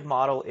the native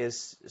model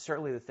is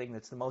certainly the thing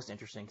that's the most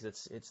interesting,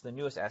 because it's the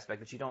newest aspect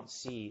that you don't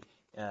see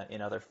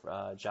in other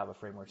Java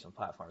frameworks and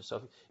platforms.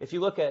 So if you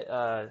look at,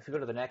 if you go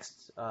to the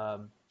next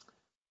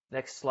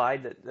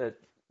slide,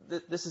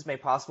 this is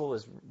made possible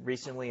as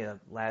recently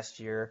last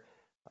year.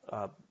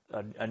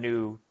 A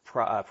new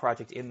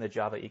project in the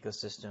Java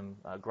ecosystem,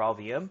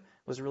 GraalVM,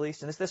 was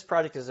released, and this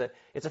project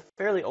it's a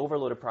fairly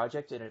overloaded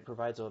project, and it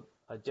provides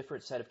a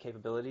different set of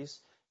capabilities.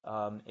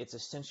 It's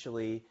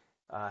essentially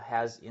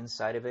has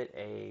inside of it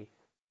a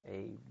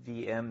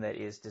VM that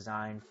is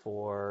designed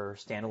for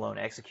standalone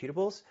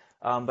executables,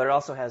 but it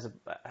also has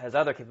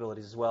other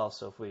capabilities as well.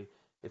 So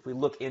if we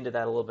look into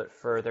that a little bit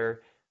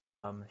further,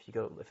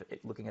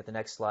 looking at the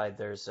next slide,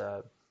 there's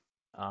a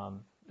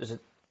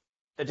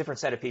different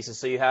set of pieces.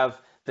 So you have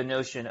the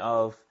notion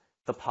of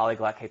the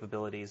polyglot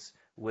capabilities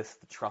with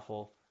the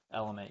truffle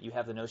element. You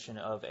have the notion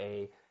of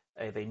a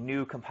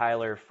new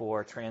compiler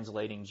for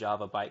translating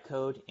Java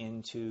bytecode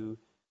into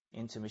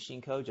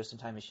machine code,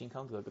 just-in-time machine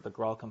code, the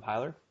Graal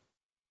compiler.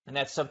 And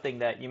that's something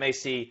that you may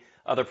see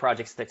other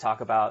projects that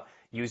talk about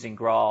using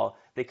Graal.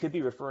 They could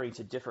be referring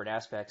to different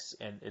aspects,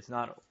 and it's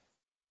not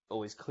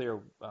always clear,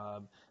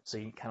 so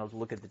you can kind of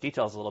look at the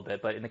details a little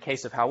bit. But in the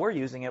case of how we're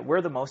using it,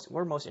 we're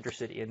most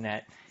interested in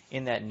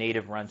that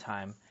native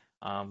runtime,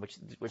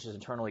 which is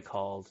internally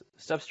called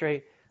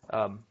Substrate,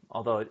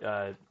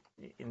 although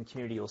in the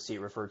community you'll see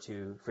it referred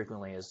to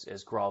frequently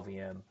as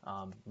GraalVM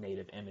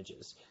native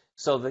images.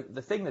 So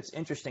the thing that's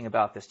interesting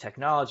about this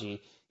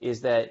technology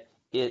is that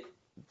it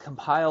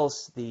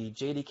compiles the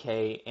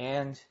JDK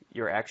and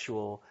your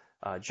actual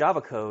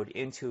Java code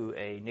into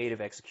a native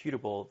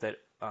executable that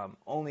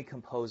only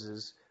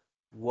composes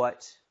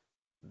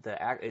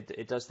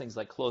it does things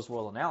like closed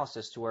world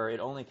analysis, to where it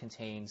only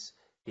contains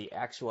the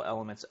actual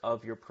elements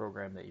of your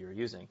program that you're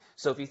using.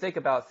 So if you think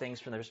about things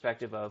from the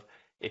perspective of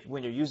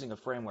when you're using a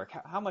framework,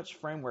 how much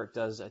framework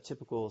does a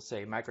typical,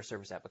 say,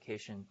 microservice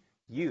application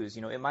use.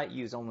 You know, it might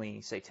use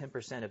only, say,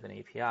 10% of an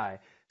API,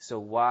 so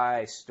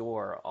why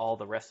store all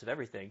the rest of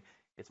everything?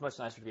 It's much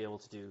nicer to be able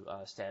to do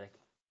static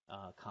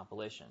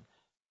compilation.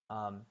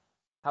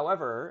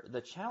 However,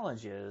 the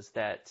challenge is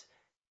that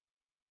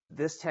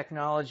this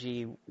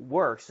technology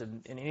works,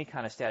 and any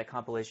kind of static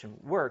compilation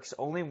works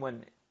only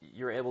when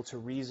you're able to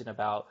reason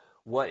about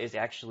what is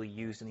actually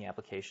used in the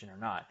application or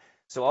not.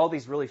 So all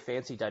these really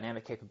fancy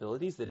dynamic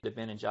capabilities that have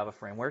been in Java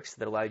frameworks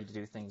that allow you to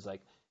do things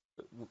like,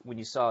 when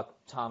you saw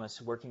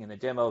Thomas working in the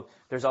demo,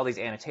 there's all these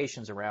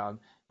annotations around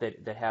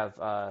that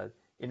have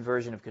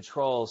inversion of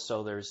controls,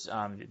 so there's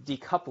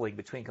decoupling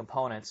between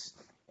components,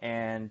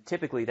 and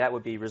typically that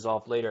would be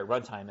resolved later at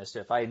runtime as to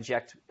if I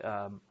inject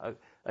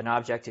an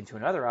object into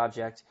another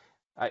object,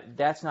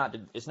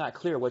 it's not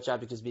clear which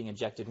object is being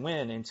injected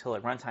when until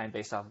at runtime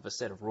based off of a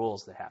set of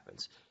rules that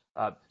happens.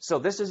 So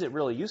this isn't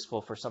really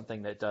useful for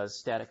something that does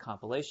static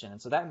compilation,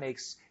 and so that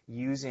makes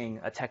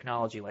using a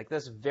technology like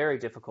this very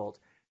difficult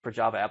for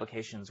Java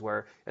applications,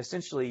 where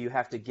essentially you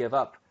have to give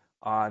up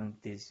on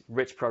these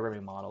rich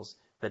programming models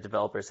that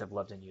developers have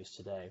loved and used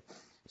today.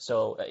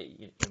 So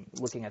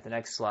looking at the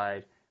next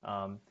slide,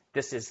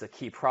 this is the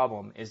key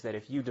problem, is that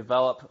if you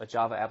develop a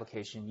Java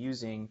application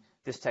using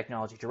this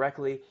technology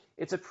directly,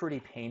 it's a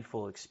pretty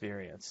painful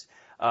experience.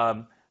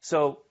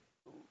 So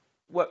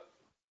what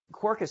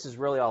Quarkus is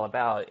really all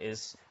about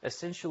is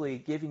essentially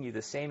giving you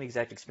the same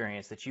exact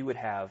experience that you would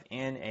have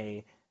in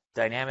a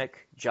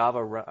dynamic Java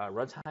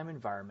runtime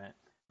environment,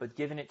 but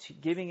giving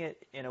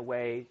it in a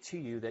way to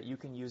you that you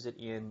can use it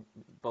in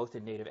both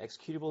in native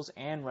executables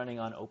and running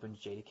on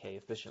OpenJDK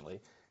efficiently.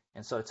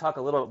 And so to talk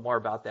a little bit more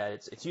about that,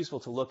 it's useful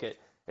to look at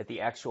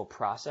the actual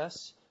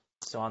process.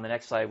 So on the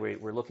next slide,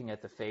 we're looking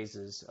at the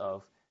phases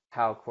of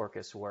how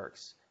Quarkus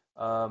works.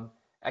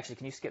 Actually,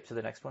 can you skip to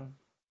the next one?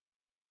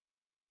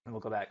 And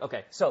we'll go back.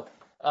 Okay, so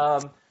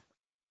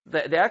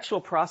the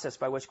actual process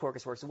by which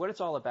Quarkus works, and what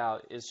it's all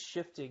about is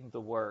shifting the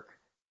work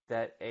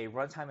that a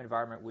runtime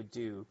environment would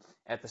do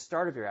at the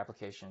start of your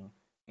application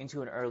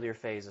into an earlier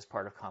phase as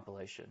part of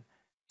compilation.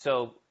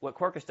 So what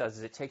Quarkus does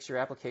is it takes your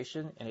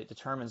application and it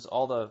determines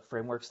all the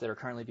frameworks that are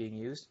currently being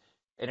used,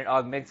 and it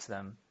augments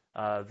them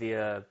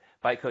via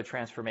bytecode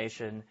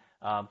transformation,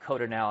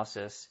 code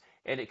analysis,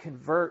 and it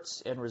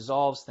converts and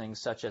resolves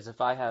things such as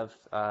if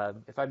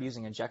I'm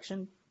using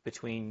injection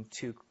between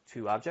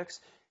two objects,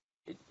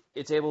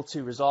 it's able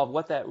to resolve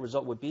what that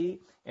result would be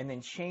and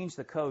then change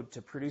the code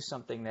to produce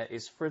something that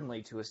is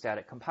friendly to a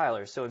static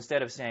compiler. So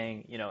instead of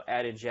saying,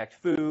 add inject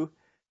foo,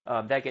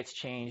 that gets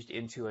changed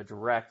into a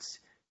direct,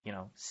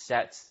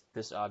 set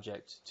this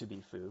object to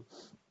be foo.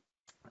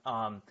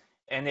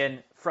 And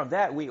then from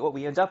that, what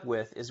we end up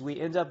with is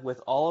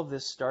all of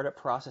this startup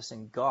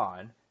processing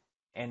gone,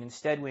 and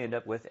instead we end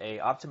up with a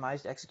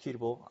optimized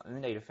executable in the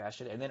native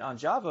fashion. And then on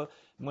Java,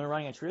 when we're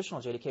running a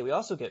traditional JDK, we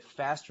also get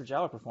faster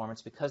Java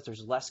performance because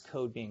there's less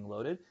code being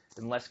loaded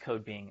and less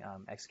code being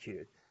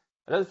executed.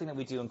 Another thing that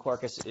we do in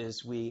Quarkus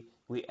is we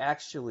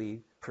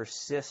actually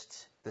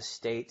persist the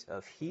state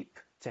of heap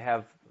to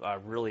have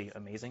really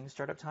amazing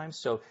startup times.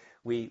 So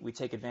we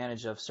take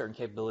advantage of certain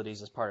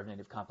capabilities as part of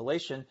native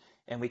compilation,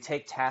 and we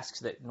take tasks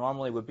that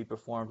normally would be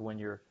performed when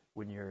your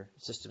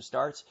system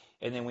starts,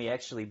 and then we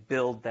actually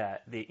build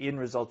the in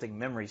resulting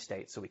memory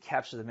state. So we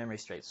capture the memory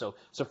state. So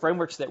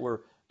frameworks that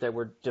were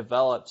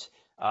developed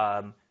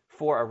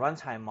for a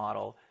runtime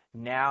model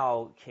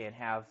now can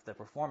have the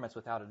performance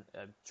without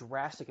a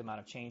drastic amount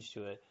of change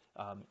to it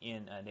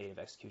in a native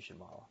execution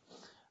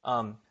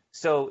model.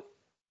 So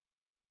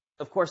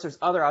of course, there's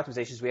other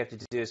optimizations we have to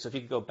do. So if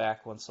you could go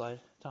back one slide,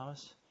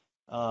 Thomas.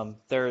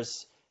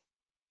 There's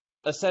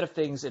a set of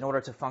things in order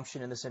to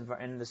function in this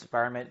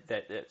environment.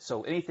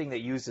 So anything that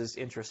uses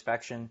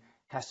introspection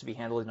has to be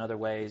handled in other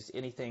ways.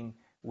 Anything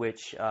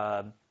which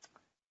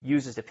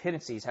uses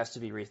dependencies has to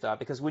be rethought,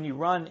 because when you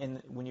run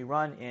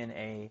in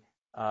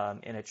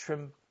a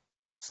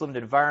trim-slimmed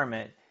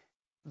environment,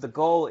 the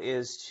goal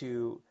is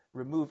to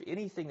remove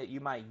anything that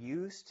you might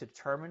use to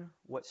determine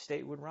what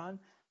state would run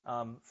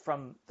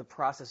from the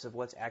process of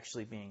what's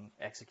actually being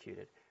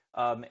executed.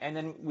 And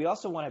then we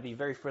also want to be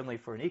very friendly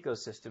for an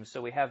ecosystem,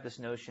 so we have this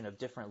notion of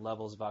different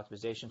levels of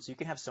optimization. So you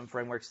can have some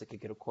frameworks that could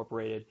get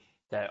incorporated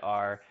that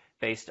are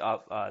based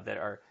off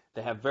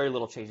that have very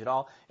little change at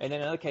all, and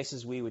then in other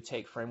cases we would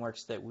take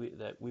frameworks that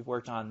we've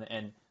worked on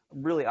and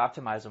really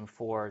optimize them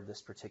for this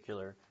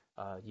particular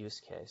use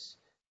case.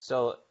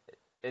 So,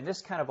 and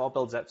this kind of all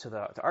builds up to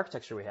the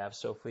architecture we have.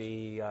 So if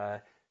we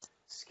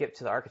skip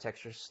to the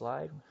architecture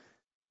slide.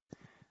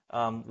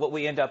 What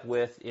we end up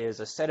with is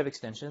a set of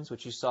extensions,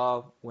 which you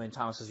saw when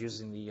Thomas was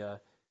using the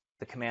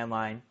command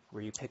line,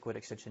 where you pick what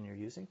extension you're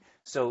using.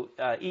 So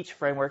each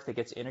framework that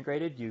gets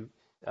integrated, you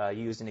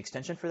use an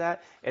extension for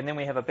that. And then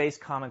we have a base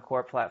common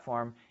core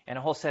platform and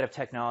a whole set of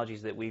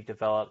technologies that we've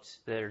developed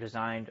that are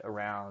designed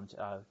around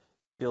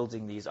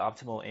building these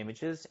optimal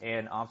images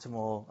and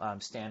optimal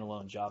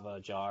standalone Java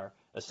jar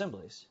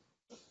assemblies.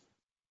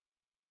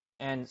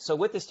 And so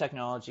with this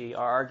technology,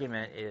 our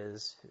argument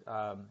is,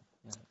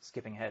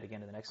 skipping ahead again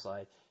to the next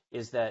slide,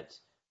 is that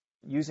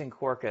using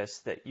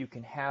Quarkus, that you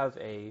can have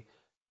a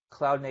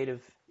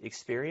cloud-native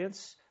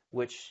experience,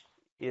 which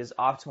is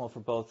optimal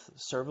for both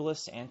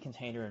serverless and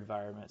container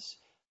environments.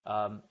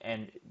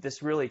 And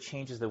this really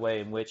changes the way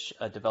in which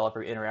a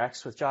developer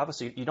interacts with Java.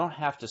 So you don't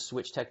have to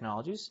switch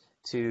technologies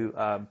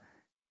to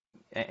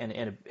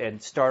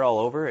and start all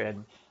over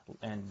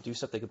and do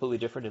something completely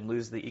different and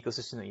lose the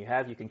ecosystem that you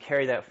have. You can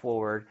carry that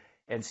forward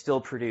and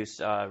still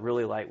produce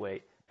really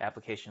lightweight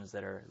applications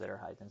that are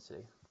high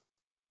density.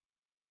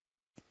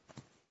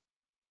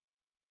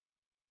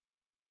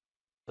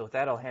 So with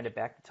that, I'll hand it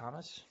back to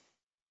Thomas.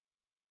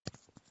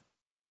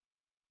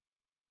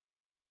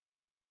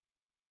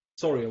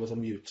 Sorry, I was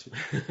on mute.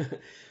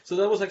 So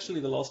that was actually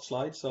the last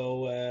slide.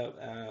 So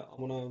I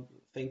want to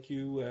thank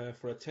you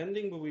for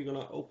attending, but we're going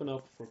to open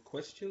up for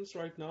questions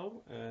right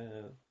now.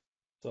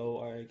 So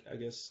I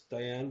guess,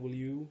 Diane, will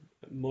you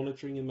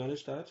monitoring and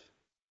manage that?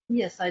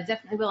 Yes, I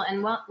definitely will.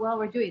 And while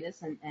we're doing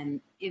this, and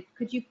if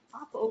could you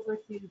pop over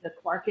to the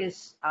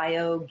Quarkus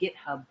IO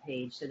GitHub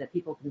page so that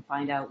people can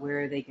find out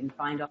where they can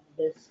find all of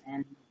this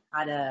and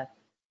how to.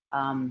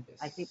 Yes.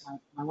 I think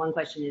my one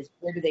question is,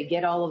 where do they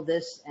get all of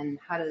this and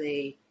how do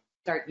they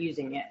start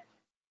using it?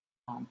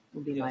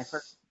 Will be my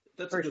first.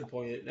 That's a good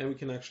point, and we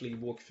can actually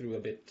walk through a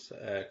bit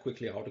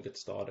quickly how to get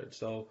started.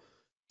 So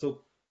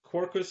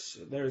Quarkus,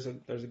 there's a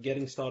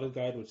getting started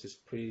guide, which is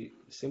pretty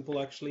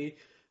simple actually.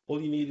 All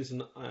you need is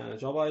a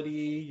Java IDE,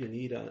 you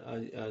need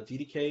a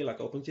GDK like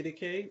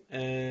OpenJDK,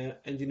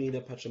 and you need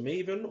Apache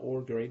Maven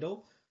or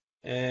Gradle.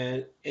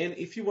 And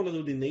if you want to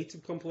do the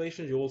native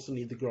compilation, you also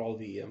need the Graal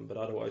VM, but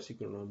otherwise you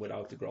can run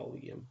without the Graal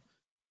VM.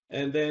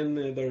 And then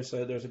there's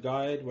a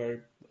guide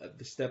where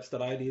the steps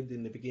that I did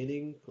in the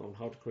beginning on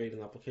how to create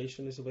an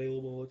application is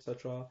available,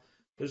 etc.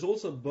 There's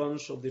also a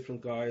bunch of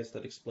different guides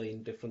that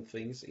explain different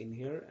things in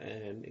here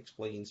and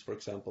explains, for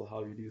example,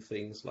 how you do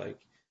things like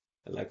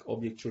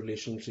object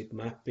relationship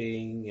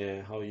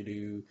mapping, how you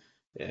do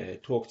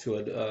talk to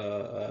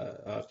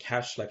a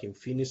cache like in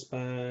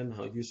Finispan,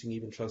 how using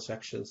even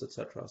transactions,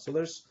 etc. So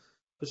there's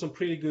some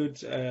pretty good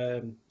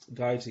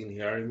guides in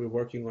here, and we're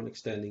working on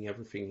extending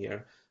everything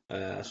here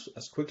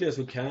as quickly as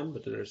we can.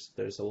 But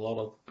there's a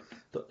lot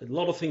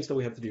of things that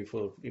we have to do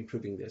for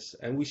improving this.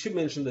 And we should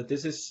mention that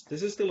this is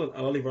still an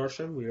early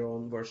version. We are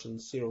on version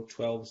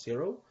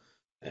 0.12.0,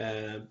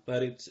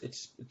 but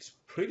it's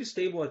pretty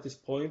stable at this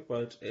point.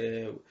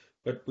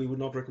 But we would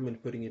not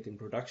recommend putting it in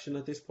production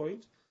at this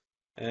point.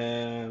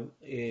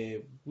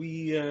 We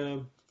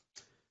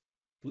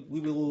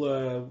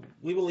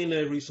will in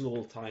a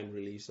reasonable time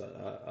release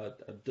a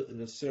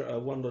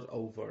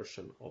 1.0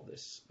 version of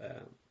this.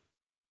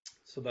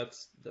 So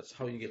that's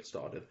how you get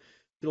started.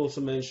 You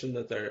also mentioned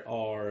that there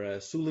are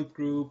Zulip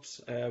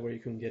groups where you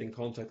can get in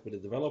contact with the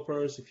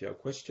developers if you have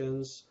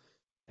questions.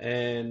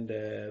 And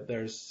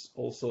there's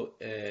also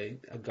a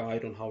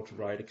guide on how to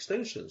write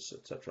extensions,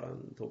 etc.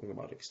 And talking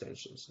about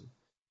extensions and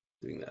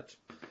doing that.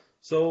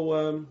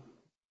 So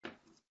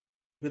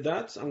with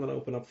that, I'm going to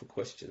open up for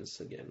questions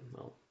again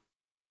now.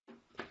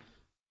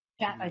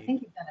 Chat, I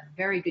think you've done a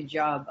very good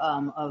job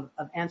of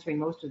answering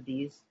most of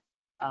these.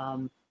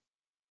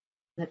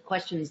 The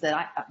questions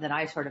that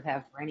I sort of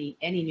have for any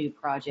new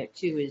project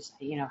too is,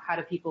 how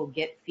do people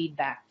get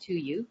feedback to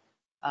you,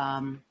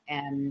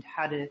 and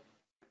how to,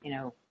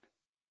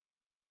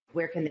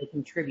 where can they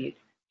contribute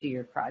to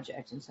your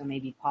project? And so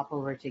maybe pop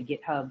over to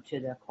GitHub to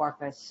the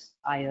Quarkus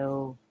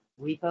IO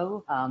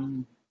repo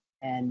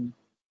and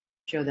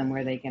show them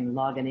where they can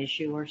log an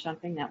issue or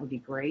something. That would be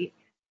great.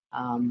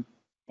 And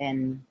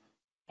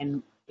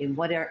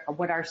what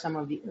are some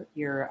of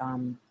your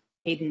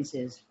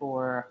cadences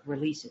for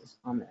releases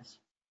on this?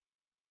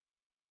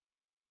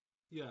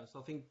 Yes,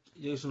 I think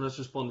Jason has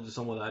responded to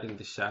some of that in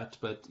the chat,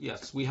 but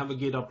yes, we have a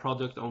GitHub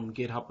project on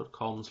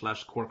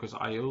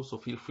github.com/QuarkusIO, so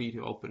feel free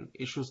to open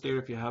issues there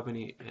if you have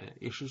any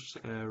issues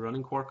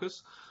running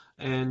Quarkus.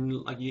 And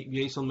like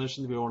Jason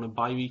mentioned, we're on a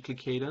bi-weekly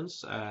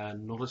cadence,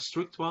 not a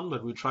strict one,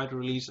 but we try to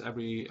release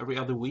every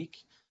other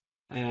week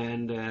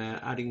and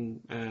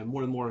adding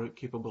more and more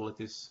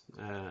capabilities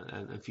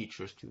and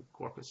features to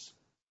Quarkus.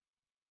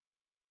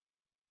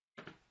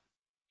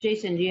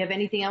 Jason, do you have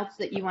anything else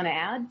that you want to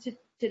add to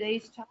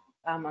today's talk?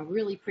 I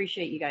really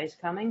appreciate you guys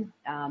coming.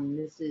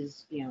 This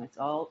is, it's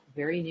all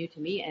very new to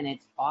me, and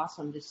it's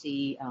awesome to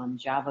see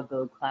Java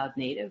go cloud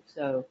native.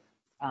 So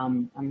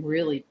I'm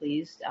really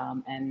pleased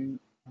and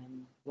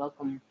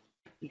welcome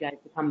you guys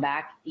to come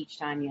back each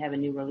time you have a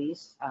new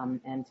release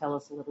and tell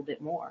us a little bit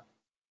more.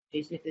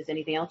 Jason, if there's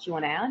anything else you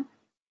want to add?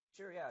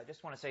 Sure, yeah. I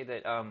just want to say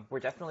that we're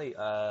definitely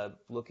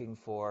looking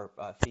for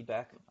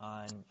feedback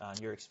on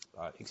your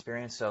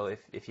experience. So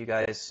if you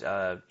guys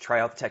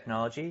try out the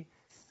technology,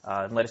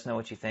 and let us know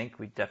what you think.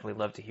 We'd definitely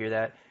love to hear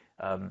that.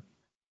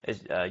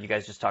 You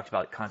guys just talked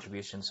about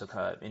contributions,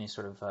 so any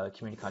sort of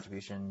community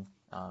contribution,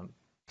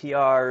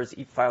 PRs,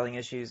 e-filing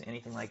issues,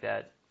 anything like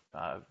that,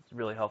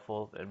 really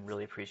helpful and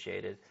really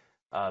appreciated.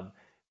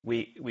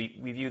 We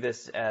view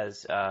this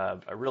as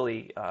a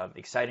really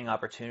exciting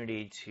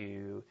opportunity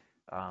to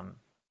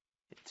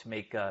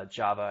make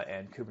Java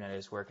and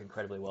Kubernetes work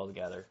incredibly well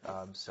together.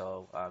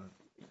 So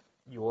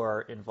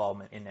your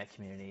involvement in that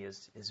community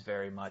is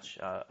very much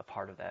a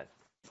part of that.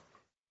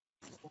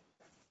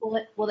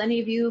 Will any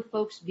of you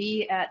folks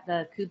be at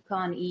the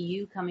KubeCon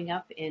EU coming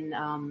up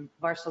in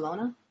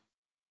Barcelona?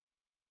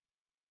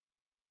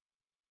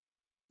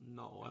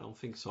 No, I don't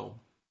think so.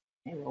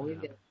 Okay, well,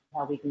 we've got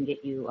how we can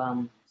get you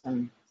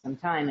some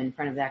time in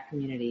front of that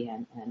community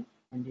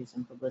and do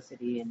some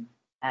publicity and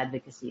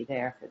advocacy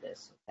there for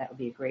this. That would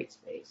be a great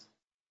space.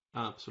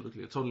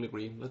 Absolutely, I totally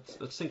agree.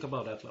 Let's think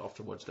about that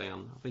afterwards,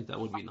 Dan. I think that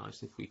would be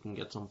nice if we can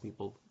get some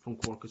people from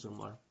Quarkus in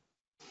there.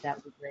 That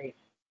would be great.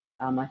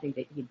 I think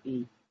that you'd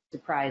be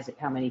surprised at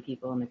how many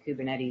people in the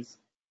Kubernetes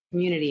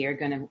community are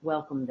going to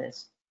welcome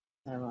this.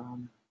 So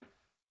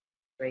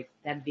great,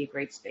 that'd be a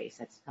great space.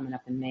 That's coming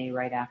up in May,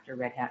 right after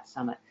Red Hat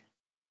Summit.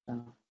 So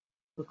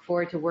look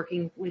forward to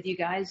working with you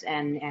guys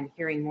and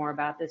hearing more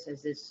about this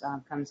as this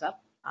comes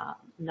up.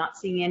 Not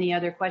seeing any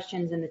other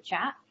questions in the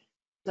chat.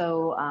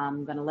 So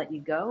I'm going to let you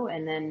go,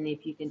 and then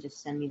if you can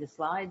just send me the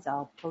slides,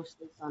 I'll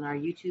post this on our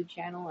YouTube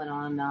channel and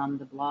on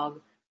the blog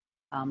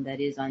that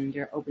is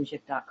under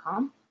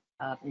OpenShift.com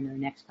in the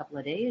next couple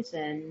of days,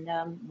 and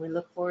we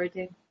look forward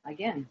to,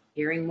 again,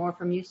 hearing more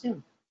from you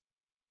soon.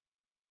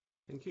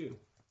 Thank you.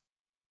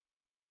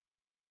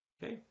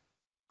 Okay,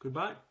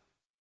 goodbye.